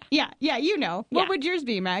 Yes. Yeah. Yeah. You know. What Yeah. would yours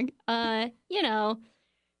be, Meg?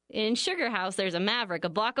 In Sugar House, there's a Maverick a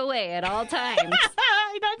block away at all times.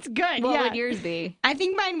 That's good. What yeah. would yours be? I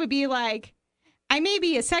think mine would be like, I may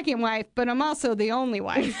be a second wife, but I'm also the only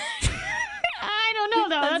wife. I don't know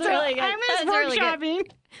though. That's really good. I'm just That's really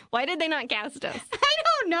workshopping. Why did they not cast us? I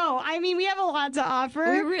don't know. I mean, we have a lot to offer.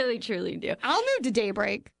 We really, truly do. I'll move to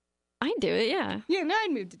Daybreak. I do it, yeah. Yeah, no,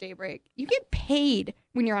 I'd move to Daybreak. You get paid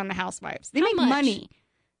when you're on the Housewives. They How make much? money.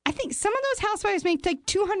 I think some of those Housewives make like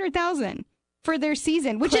 $200,000 for their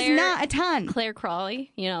season, which Claire- is not a ton. Claire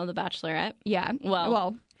Crawley, the Bachelorette. Yeah.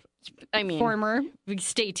 Well, I mean, former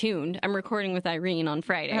stay tuned. I'm recording with Irene on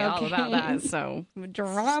Friday all about that, so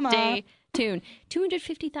drama. stay tuned.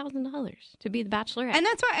 $250,000 to be the Bachelorette. And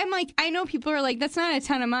that's why I'm like, I know people are like, that's not a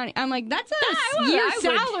ton of money. I'm like, that's I a year would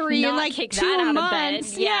salary in not like kick 2 that out of bed.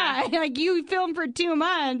 months. Yeah. Like you film for 2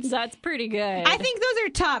 months. That's pretty good. I think those are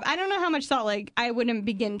top. I don't know how much Salt Lake, I wouldn't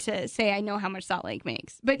begin to say I know how much Salt Lake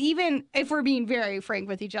makes. But even if we're being very frank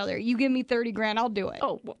with each other, you give me $30,000, I'll do it.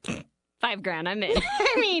 Oh, well, $5,000, I'm in.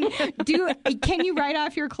 I mean, can you write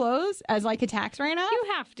off your clothes as like a tax write-off? You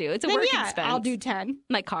have to. It's a Then work yeah, expense. I'll do 10.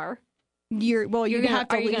 My car. You're have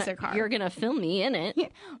to are you lease gonna, a car. You're going to film me in it.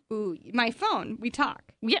 Ooh, my phone. We talk.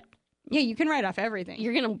 Yeah. Yeah, you can write off everything.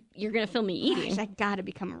 You're gonna film me eating. Gosh, I gotta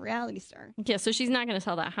become a reality star. Yeah, so she's not gonna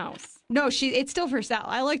sell that house. No, it's still for sale.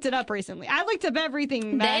 I looked it up recently. I looked up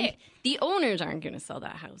everything, man. The owners aren't gonna sell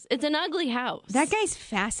that house. It's an ugly house. That guy's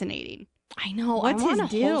fascinating. I know. What's I want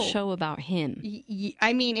his a whole deal? show about him.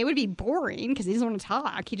 I mean, it would be boring because he doesn't want to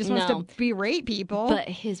talk. He just wants No. to berate people. But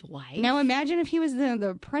his wife. Now imagine if he was the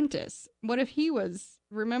Apprentice. What if he was?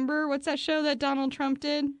 Remember what's that show that Donald Trump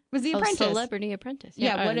did? Was The Apprentice? Celebrity Apprentice.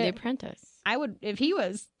 Yeah, what The if- Apprentice. I would if he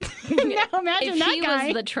was. Now imagine If that he guy.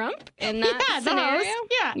 was the Trump in that yeah, the scenario.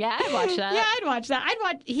 host. Yeah. Yeah, I'd watch that. Yeah, I'd watch that.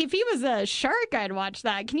 If he was a shark, I'd watch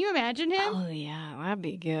that. Can you imagine him? Oh yeah, that'd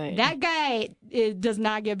be good. That guy does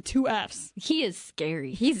not give two Fs. He is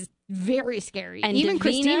scary. He's very scary. And Even Davina-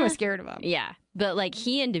 Christine was scared of him. Yeah, but like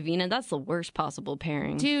he and Davina, that's the worst possible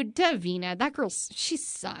pairing. Dude, Davina, that girl, she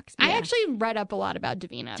sucks. I Yeah. actually read up a lot about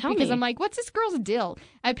Davina Tell because me. I'm like, what's this girl's deal?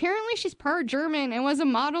 Apparently, she's part German and was a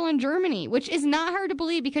model in Germany, which is not hard to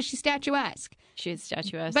believe because she's statuesque. She is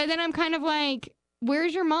statuesque. But then I'm kind of like,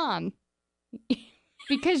 where's your mom?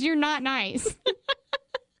 Because you're not nice.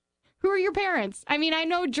 Who are your parents? I mean, I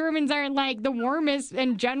know Germans aren't like the warmest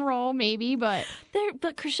in general, maybe, but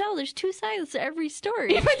But Chriselle, there's two sides to every story.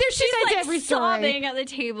 but there's two She's sides to like every story. sobbing at the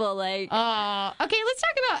table, like, Okay, let's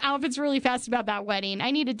talk about outfits really fast about that wedding. I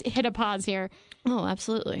need to hit a pause here. oh,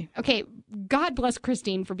 absolutely. Okay, God bless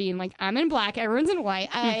Christine for being like, I'm in black, everyone's in white.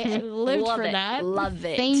 I lived Love for it. that. Love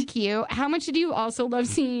it. Thank you. How much did you also love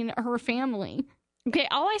seeing her family? Okay,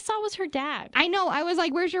 all I saw was her dad. I know. I was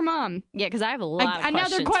like, where's your mom? Yeah, because I have a lot of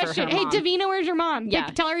Another questions question. for her Hey, mom. Davina, where's your mom? Yeah.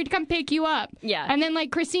 Tell her to come pick you up. Yeah. And then,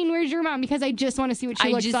 like, Christine, where's your mom? Because I just want to see what she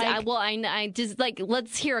looks like. I just like,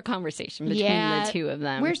 let's hear a conversation between Yeah. the two of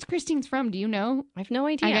them. Where's Christine's from? Do you know? I have no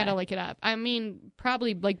idea. I gotta look it up. I mean,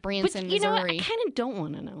 probably like Branson, But you know what? Missouri. I kind of don't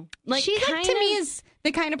want to know. Like, She like to me is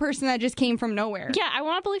the kind of person that just came from nowhere. Yeah, I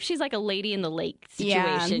want to believe she's like a Lady in the Lake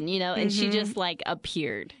Yeah. situation, you know, and she Mhm. just like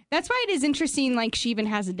appeared. That's why it is interesting. Like she even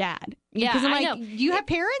has a dad. Yeah, because I'm I like, know. you have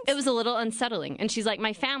parents? It was a little unsettling. And she's like,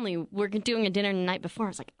 my family, we're doing a dinner the night before. I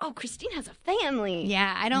was like, oh, Christine has a family.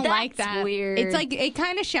 Yeah, I don't like That's that. weird. It's like it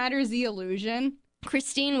kind of shatters the illusion.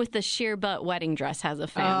 Christine with the sheer butt wedding dress has a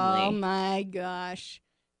family. Oh my gosh,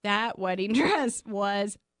 that wedding dress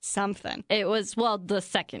was something. It was, well, the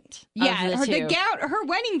second. Yeah, of the two. gown, her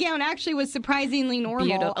wedding gown actually was surprisingly normal.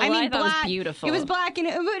 Beautiful. I mean, I thought it was black. beautiful. It was black, and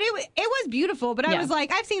it was beautiful. But I Yeah. was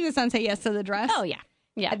like, I've seen this on Say Yes to the Dress. Oh, yeah.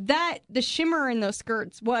 Yeah. The shimmer in those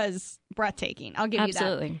skirts was breathtaking. I'll give you that.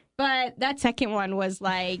 Absolutely. But that second one was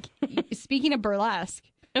like, speaking of burlesque,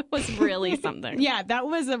 It was really something. yeah, that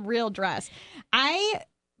was a real dress.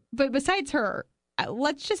 But besides her,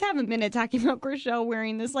 let's just have a minute talking about Chriselle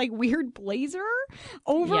wearing this like weird blazer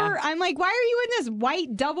over. Yeah. I'm like, why are you in this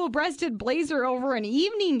white double-breasted blazer over an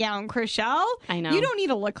evening gown, Chriselle? I know. You don't need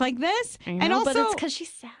to look like this. I know, and also, but it's because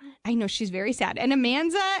she's sad. I know she's very sad. And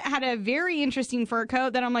Amanza had a very interesting fur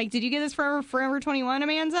coat that I'm like, did you get this for Forever 21,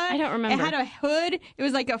 Amanza? I don't remember. It had a hood. It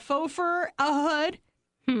was like a faux fur, a hood.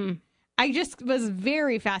 I just was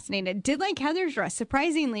very fascinated. Did like Heather's dress,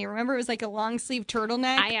 surprisingly. Remember, it was like a long sleeve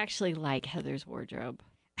turtleneck. I actually like Heather's wardrobe.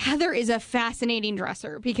 Heather is a fascinating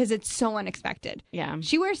dresser because it's so unexpected. Yeah.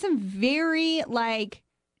 She wears some very like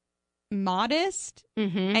modest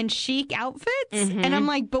Mm-hmm. and chic outfits. Mhm. And I'm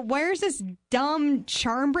like, but where's this dumb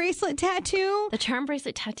charm bracelet tattoo? The charm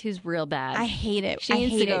bracelet tattoo's real bad. I hate it. She I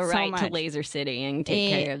needs hate to go it so right to much. Laser City and take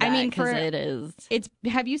care of I that. mean, because for- it is.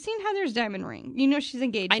 Have you seen Heather's diamond ring? You know she's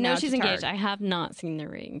engaged. I know now she's to engaged. Tard. I have not seen the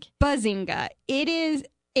ring. Bazinga! It is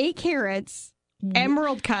 8 carats,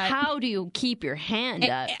 emerald cut. How do you keep your hand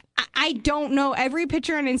up? I don't know. Every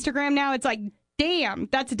picture on Instagram now, it's like, damn,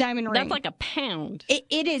 that's a diamond ring. That's like a pound.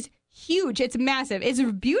 It is huge. It's massive. It's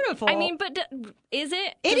beautiful. I mean, but is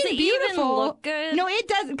it? It Does is it beautiful. Even look good? No, it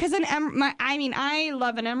does because I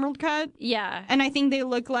love an emerald cut, Yeah. and I think they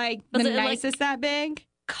look like Does the it, like- nicest that big.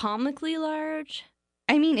 Comically large.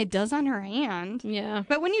 I mean, it does on her hand. Yeah.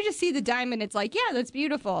 But when you just see the diamond, it's like, yeah, that's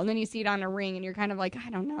beautiful. And then you see it on a ring, and you're kind of like, I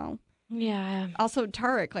don't know. Yeah. Also,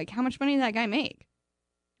 Tarek, like, how much money did that guy make?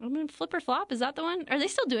 I mean, Flipper Flop, is that the one? Are they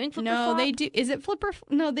still doing Flipper No, Flop? they do. Is it Flipper?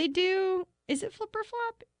 No, they do. Is it Flipper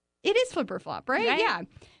Flop? It is Flipper Flop, right? Right. Yeah.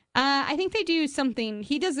 I think they do something.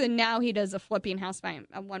 He does it now. He does a flipping house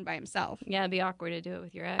one by himself. Yeah, it'd be awkward to do it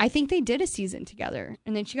with your ex. I think they did a season together,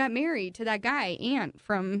 and then she got married to that guy, Ant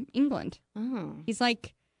from England. Oh. He's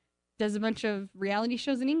like does a bunch of reality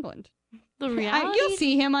shows in England. The reality? You'll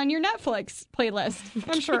see him on your Netflix playlist,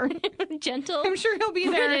 I'm sure. Gentle. I'm sure he'll be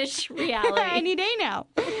there British reality. any day now.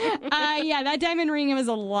 Yeah, that diamond ring, it was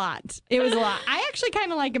a lot. It was a lot. I actually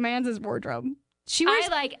kind of like Amanda's wardrobe. She wears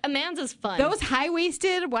Amanda's fun. those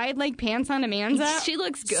high-waisted, wide-leg pants on Amanda. She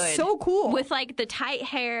looks good. So cool. With like the tight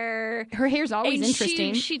hair. Her hair's always and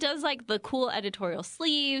interesting. She does like the cool editorial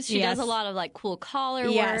sleeves. She does a lot of like cool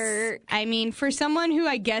collar work. I mean, for someone who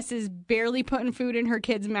I guess is barely putting food in her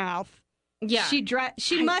kid's mouth, yeah,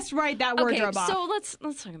 she must write that wardrobe off. So let's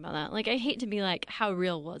talk about that. Like, I hate to be like, how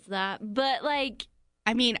real was that? But like,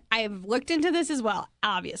 I mean, I've looked into this as well,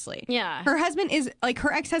 obviously. Yeah. Her husband is, like,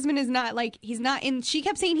 her ex-husband is not, like, he's not in, she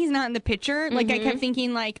kept saying he's not in the picture. Like, I kept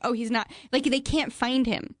thinking, like, oh, he's not, like, they can't find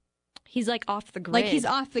him. He's, like, off the grid. Like, he's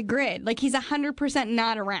off the grid. Like, he's 100%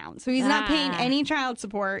 not around. So he's not paying any child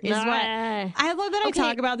support, is what. I love that I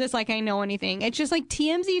talk about this like I know anything. It's just like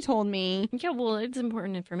TMZ told me. Yeah, well, it's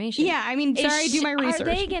important information. Yeah, I mean, sorry, I do my research.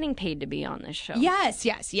 Are they getting paid to be on this show? Yes.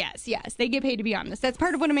 They get paid to be on this. That's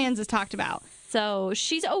part of what Amanda's talked about. So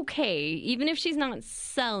she's okay, even if she's not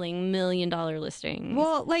selling $1 million listings.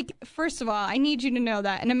 Well, like, first of all, I need you to know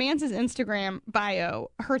that in Amanda's Instagram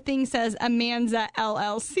bio, her thing says Amanda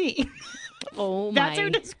LLC. Oh, that's her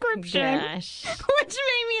description. Gosh. Which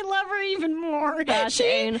made me love her even more. That's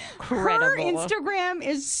incredible. Her Instagram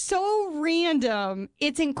is so random.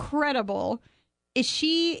 It's incredible.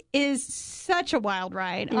 She is such a wild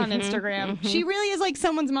ride on Instagram. She really is like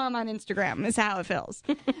someone's mom on Instagram, is how it feels.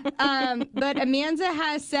 But Amanda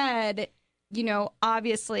has said, you know,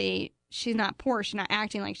 obviously she's not poor. She's not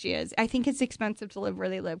acting like she is. I think it's expensive to live where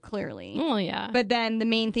they live, clearly. Oh, yeah. But then the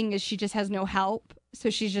main thing is she just has no help. So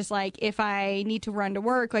she's just like, if I need to run to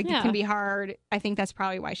work, like, it can be hard. I think that's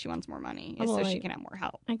probably why she wants more money, is so she can have more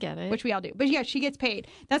help. I get it. Which we all do. But yeah, she gets paid.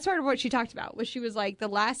 That's part of what she talked about, was she was like, the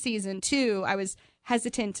last season, too, I was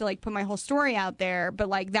hesitant to, like, put my whole story out there. But,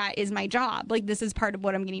 like, that is my job. Like, this is part of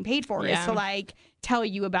what I'm getting paid for, is to, like, tell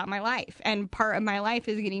you about my life. And part of my life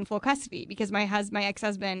is getting full custody because my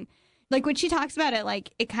ex-husband, like, when she talks about it,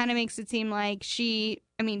 like, it kind of makes it seem like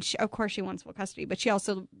of course she wants full custody, but she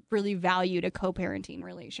also really valued a co-parenting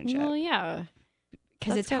relationship. Well, yeah.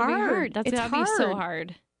 Because it's hard. That's gotta be so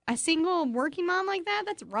hard. A single working mom like that,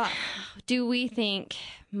 that's rough. Do we think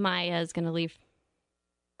Maya is going to leave?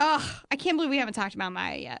 Oh, I can't believe we haven't talked about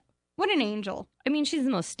Maya yet. What an angel. I mean, she's the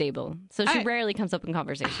most stable, so she rarely comes up in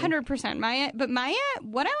conversation. 100% Maya. But Maya,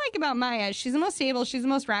 what I like about Maya, she's the most stable, she's the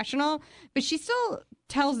most rational, but she still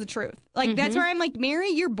tells the truth. Like, that's where I'm like, Mary,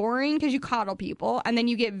 you're boring because you coddle people, and then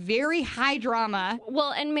you get very high drama.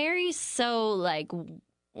 Well, and Mary's so, like,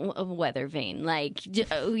 weather vane. Like,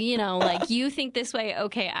 you know, like, you think this way,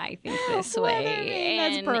 okay, I think this way.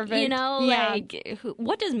 And, that's perfect. You know, like,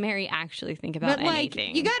 what does Mary actually think about anything?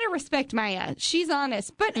 Like, you got to respect Maya. She's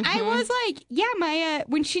honest. But I was like, yeah, Maya,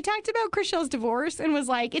 when she talked about Chrishell's divorce and was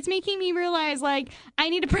like, it's making me realize, like, I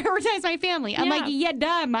need to prioritize my family. I'm like, yeah,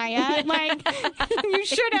 duh, Maya. Like, you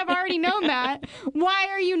should have already known that. Why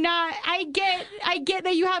are you not? I get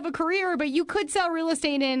that you have a career, but you could sell real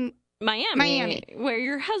estate in Miami, where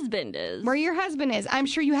your husband is. I'm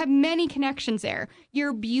sure you have many connections there.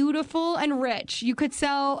 You're beautiful and rich. You could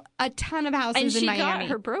sell a ton of houses in Miami. And she got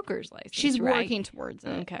her broker's license. She's working towards it.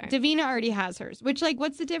 Okay. Davina already has hers. Which, like,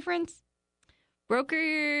 what's the difference?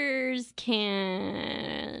 Brokers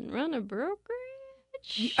can run a brokerage.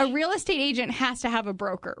 A real estate agent has to have a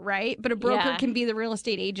broker, right? But a broker can be the real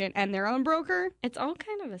estate agent and their own broker. It's all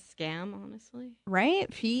kind of a scam, honestly.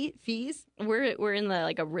 Right? Fees. We're in the,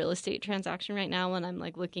 like, a real estate transaction right now. When I'm,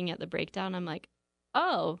 like, looking at the breakdown, I'm like,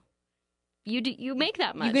 oh, you make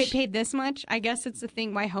that much. You get paid this much? I guess it's the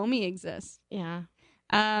thing why Homie exists. Yeah.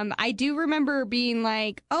 I do remember being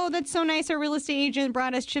like, oh, that's so nice. Our real estate agent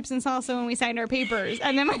brought us chips and salsa when we signed our papers.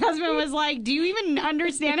 And then my husband was like, do you even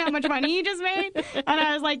understand how much money you just made? And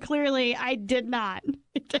I was like, clearly, I did not.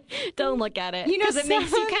 Don't look at it. You know, it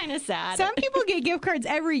makes you kind of sad. Some people get gift cards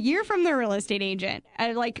every year from their real estate agent,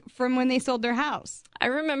 like from when they sold their house. I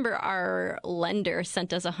remember our lender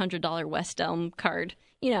sent us a $100 West Elm card.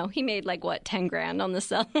 You know, he made like, what, 10 grand on the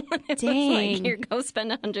sell. It Dang. was like, here, go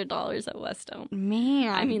spend $100 at West Elm.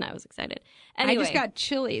 Man. I mean, I was excited. Anyway. I just got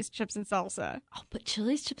Chili's chips and salsa. Oh, but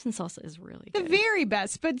Chili's chips and salsa is really good. The very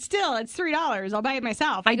best, but still, it's $3. I'll buy it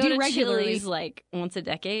myself. I go do to regularly. Chili's like once a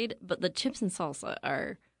decade, but the chips and salsa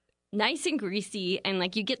are nice and greasy, and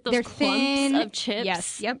like you get those clumps thin. of chips.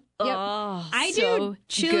 Yes, yep. Oh, I so do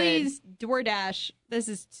Chili's DoorDash.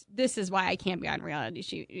 This is why I can't be on reality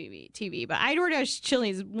TV, but I DoorDash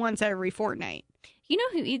Chili's once every fortnight. You know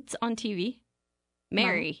who eats on TV?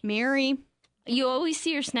 Mary. Mary. You always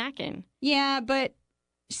see her snacking. Yeah, but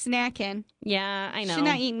snacking. Yeah, I know. She's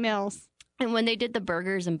not eating meals. And when they did the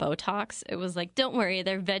burgers and Botox, it was like, don't worry,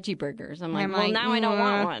 they're veggie burgers. I'm like, now I don't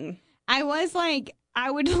want one. I was like, I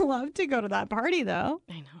would love to go to that party, though.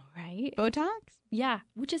 I know, right? Botox? Yeah,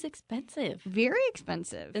 which is expensive. Very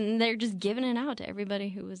expensive. And they're just giving it out to everybody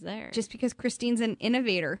who was there. Just because Christine's an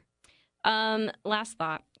innovator. Last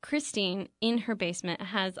thought. Christine, in her basement,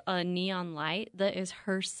 has a neon light that is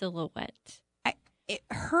her silhouette.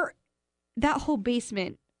 That whole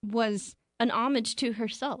basement was an homage to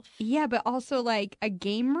herself. Yeah, but also like a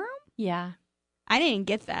game room? Yeah. I didn't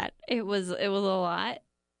get that. It was a lot.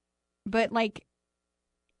 But like,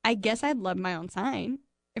 I guess I'd love my own sign,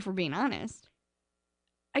 if we're being honest.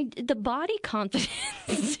 The body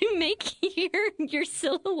confidence to make your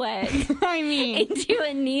silhouette I mean into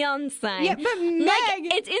a neon sign. Yeah, but Meg,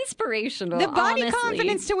 like, it's inspirational. The body honestly.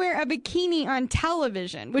 confidence to wear a bikini on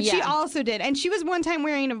television, which she also did. And she was one time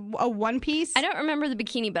wearing a one piece. I don't remember the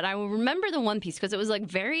bikini, but I will remember the one piece because it was like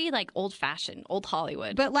very like old fashioned, old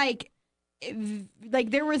Hollywood. But like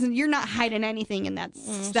there wasn't, you're not hiding anything in that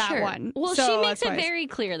sure. one. Well, so she makes it very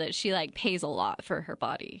clear that she like pays a lot for her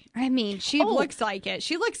body. I mean, she looks like it.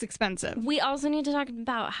 She looks expensive. We also need to talk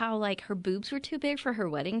about how like her boobs were too big for her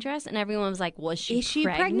wedding dress, and everyone was like, "Was she? Is she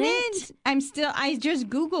pregnant?" I just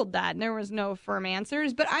Googled that, and there was no firm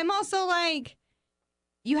answers. But I'm also like,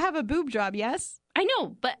 you have a boob job, yes? I know,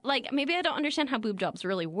 but like maybe I don't understand how boob jobs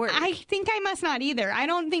really work. I think I must not either. I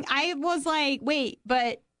don't think I was like, wait,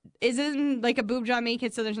 but. Isn't like a boob job make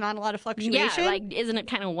it so there's not a lot of fluctuation? Yeah, like isn't it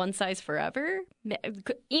kind of one size forever?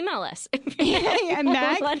 Email us. Yeah,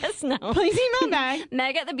 Meg, let us know. Please email Meg.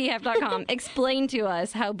 Meg@thebeehive.com. Explain to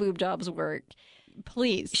us how boob jobs work.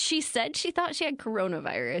 Please. She said she thought she had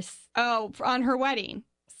coronavirus. Oh, on her wedding.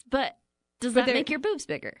 But does that make your boobs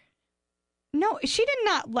bigger? No, she did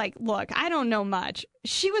not look, I don't know much.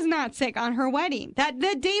 She was not sick on her wedding.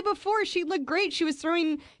 The day before, she looked great. She was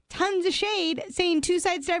throwing tons of shade, saying two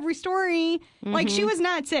sides to every story. Mm-hmm. Like, she was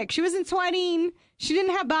not sick. She wasn't sweating. She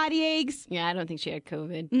didn't have body aches. Yeah, I don't think she had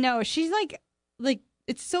COVID. No, she's like,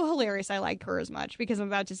 it's so hilarious I like her as much because I'm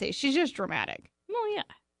about to say she's just dramatic. Well, yeah.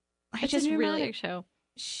 It's just a dramatic really show.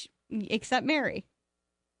 Except Mary.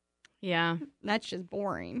 Yeah. That's just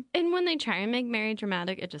boring. And when they try and make Mary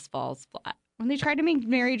dramatic, it just falls flat. When they try to make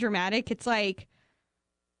Mary dramatic, it's like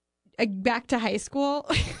back to high school.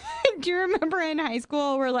 Do you remember in high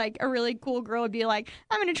school where like a really cool girl would be like,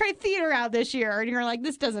 I'm going to try theater out this year. And you're like,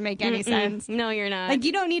 this doesn't make any sense. No, you're not. Like,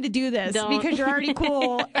 you don't need to do this because you're already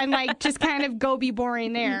cool and like just kind of go be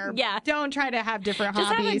boring there. Yeah. Don't try to have different hobbies.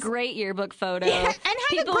 Just have a great yearbook photo. Yeah, and have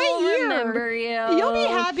People a great will year. Remember you. You'll be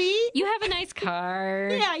happy. You have a nice car.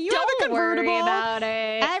 Yeah, you don't have a convertible. Worry about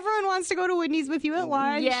it. Everyone wants to go to Whitney's with you at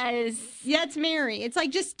lunch. Yes. Yeah, it's Mary. It's like,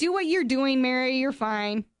 just do what you're doing, Mary. You're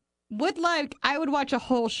fine. I would watch a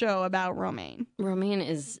whole show about Romaine. Romaine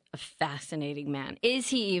is a fascinating man. Is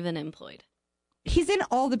he even employed? He's in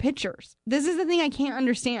all the pictures. This is the thing I can't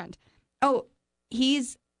understand. Oh,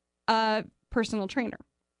 he's a personal trainer,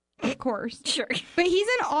 of course. Sure. But he's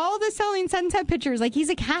in all the Selling Sunset pictures. Like, he's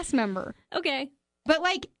a cast member. Okay. But,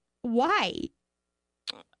 like, why?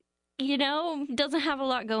 You know, doesn't have a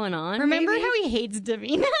lot going on. Remember maybe? how he hates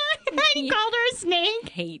Davina? He called her a snake?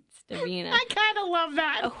 Hates Davina. I kind of love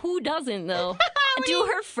that. Who doesn't, though? Do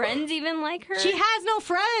her friends even like her? She has no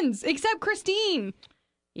friends except Christine.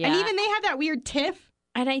 Yeah. And even they have that weird tiff.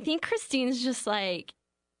 And I think Christine's just like,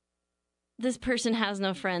 this person has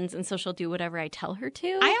no friends, and so she'll do whatever I tell her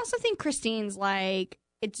to. I also think Christine's like,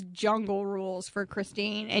 it's jungle rules for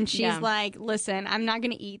Christine. And she's like, listen, I'm not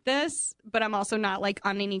going to eat this, but I'm also not like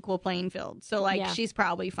on an equal playing field. So like, she's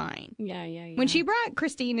probably fine. Yeah. When she brought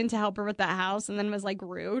Christine in to help her with that house and then was like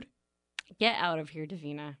rude. Get out of here,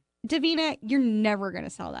 Davina. Davina, you're never going to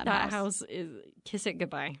sell that house. That house is, kiss it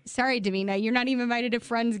goodbye. Sorry, Davina, you're not even invited to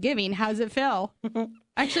Friendsgiving. How's it feel?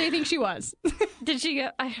 Actually, I think she was. Did she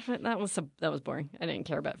go? That was boring. I didn't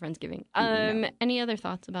care about Friendsgiving. No. Any other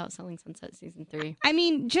thoughts about Selling Sunset season 3? I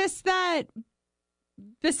mean, just that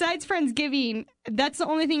besides Friendsgiving, that's the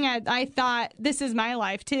only thing I thought, this is my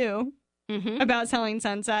life too, about Selling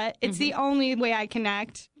Sunset. It's the only way I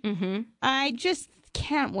connect. I just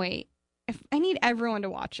can't wait. I need everyone to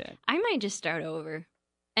watch it. I might just start over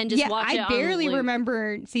and just watch it. I barely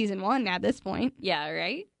remember season 1 at this point. Yeah,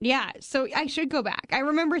 right? Yeah, so I should go back. I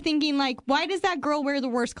remember thinking, like, why does that girl wear the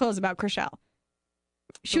worst clothes about Chrishell?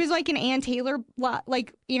 She was like an Ann Taylor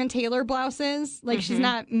blouses. Like, she's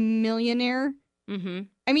not millionaire. I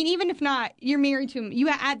mean, even if not, you're married to him. You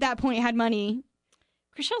at that point had money.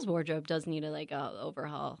 Chrishell's wardrobe does need a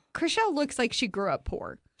overhaul. Chrishell looks like she grew up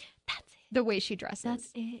poor. That's it. The way she dresses. That's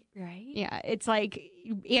it, right? Yeah, it's like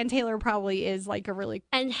Ann Taylor probably is like a really...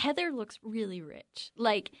 And Heather looks really rich.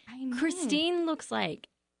 Like, Christine looks like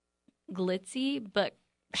glitzy, but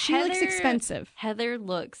she looks expensive. Heather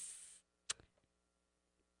looks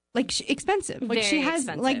like expensive. Like Very she has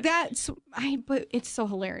expensive. like that. But it's so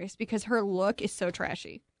hilarious because her look is so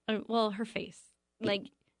trashy. Well, her face. Like,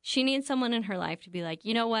 she needs someone in her life to be like,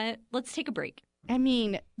 you know what? Let's take a break. I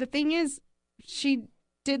mean, the thing is, she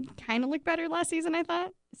did kind of look better last season, I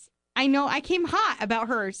thought. I know I came hot about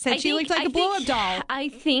her. Said she looked like a blow-up doll. I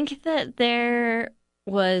think that there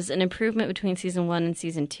was an improvement between season 1 and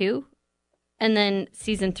season 2. And then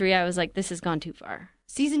season 3, I was like, this has gone too far.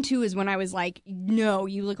 Season 2 is when I was like, no,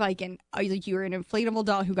 you look like you're an inflatable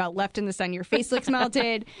doll who got left in the sun. Your face looks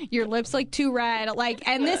melted. Your lips look too red. Like,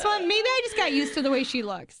 and this one, maybe I just got used to the way she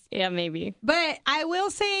looks. Yeah, maybe. But I will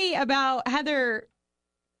say about Heather,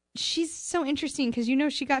 she's so interesting because,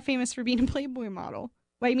 she got famous for being a Playboy model.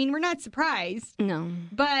 Well, I mean, we're not surprised. No.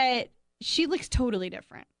 But she looks totally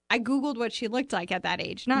different. I Googled what she looked like at that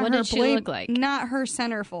age. Not what her did she look like? Not her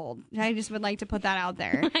centerfold. I just would like to put that out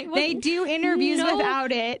there. They do interviews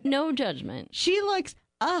without it. No judgment. She looks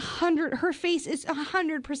 100. Her face is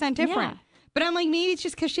 100% different. Yeah. But I'm like, maybe it's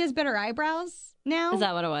just because she has better eyebrows now. Is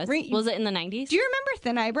that what it was? Was it in the 90s? Do you remember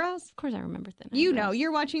Thin Eyebrows? Of course I remember Thin Eyebrows.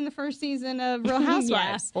 You're watching the first season of Real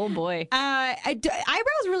Housewives. Yeah. Oh, boy.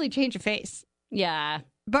 Eyebrows really change a face. Yeah.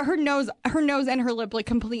 But her nose and her lip look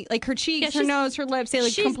complete. Like her cheeks, her nose, her lips, they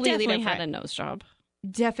look completely different. She's definitely had a nose job.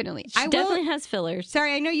 Definitely. She definitely has fillers.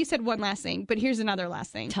 Sorry, I know you said one last thing, but here's another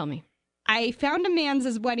last thing. Tell me. I found a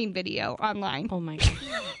man's wedding video online. Oh, my God.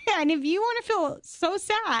 And if you want to feel so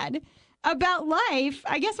sad about life,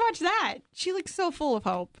 I guess watch that. She looks so full of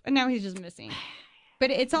hope. And now he's just missing.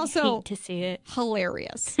 But it's also hate to see it.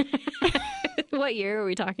 Hilarious. What year are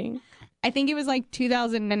we talking? I think it was like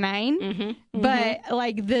 2009. Mm-hmm. But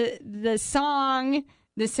like the song,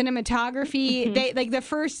 the cinematography, they like the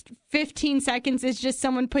first 15 seconds is just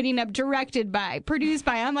someone putting up directed by, produced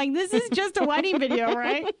by. I'm like, this is just a wedding video,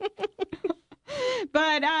 right?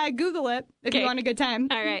 But Google it if you want a good time.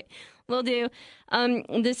 All right. Will do.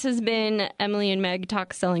 This has been Emily and Meg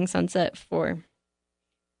Talk Selling Sunset for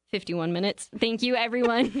 51 minutes. Thank you,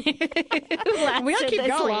 everyone. We'll keep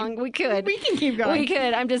going. Long. We could. We can keep going. We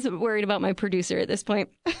could. I'm just worried about my producer at this point.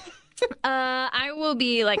 I will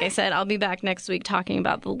be, like I said, I'll be back next week talking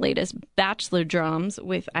about the latest Bachelor dramas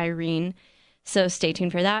with Irene. So stay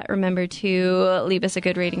tuned for that. Remember to leave us a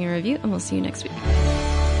good rating and review, and we'll see you next week.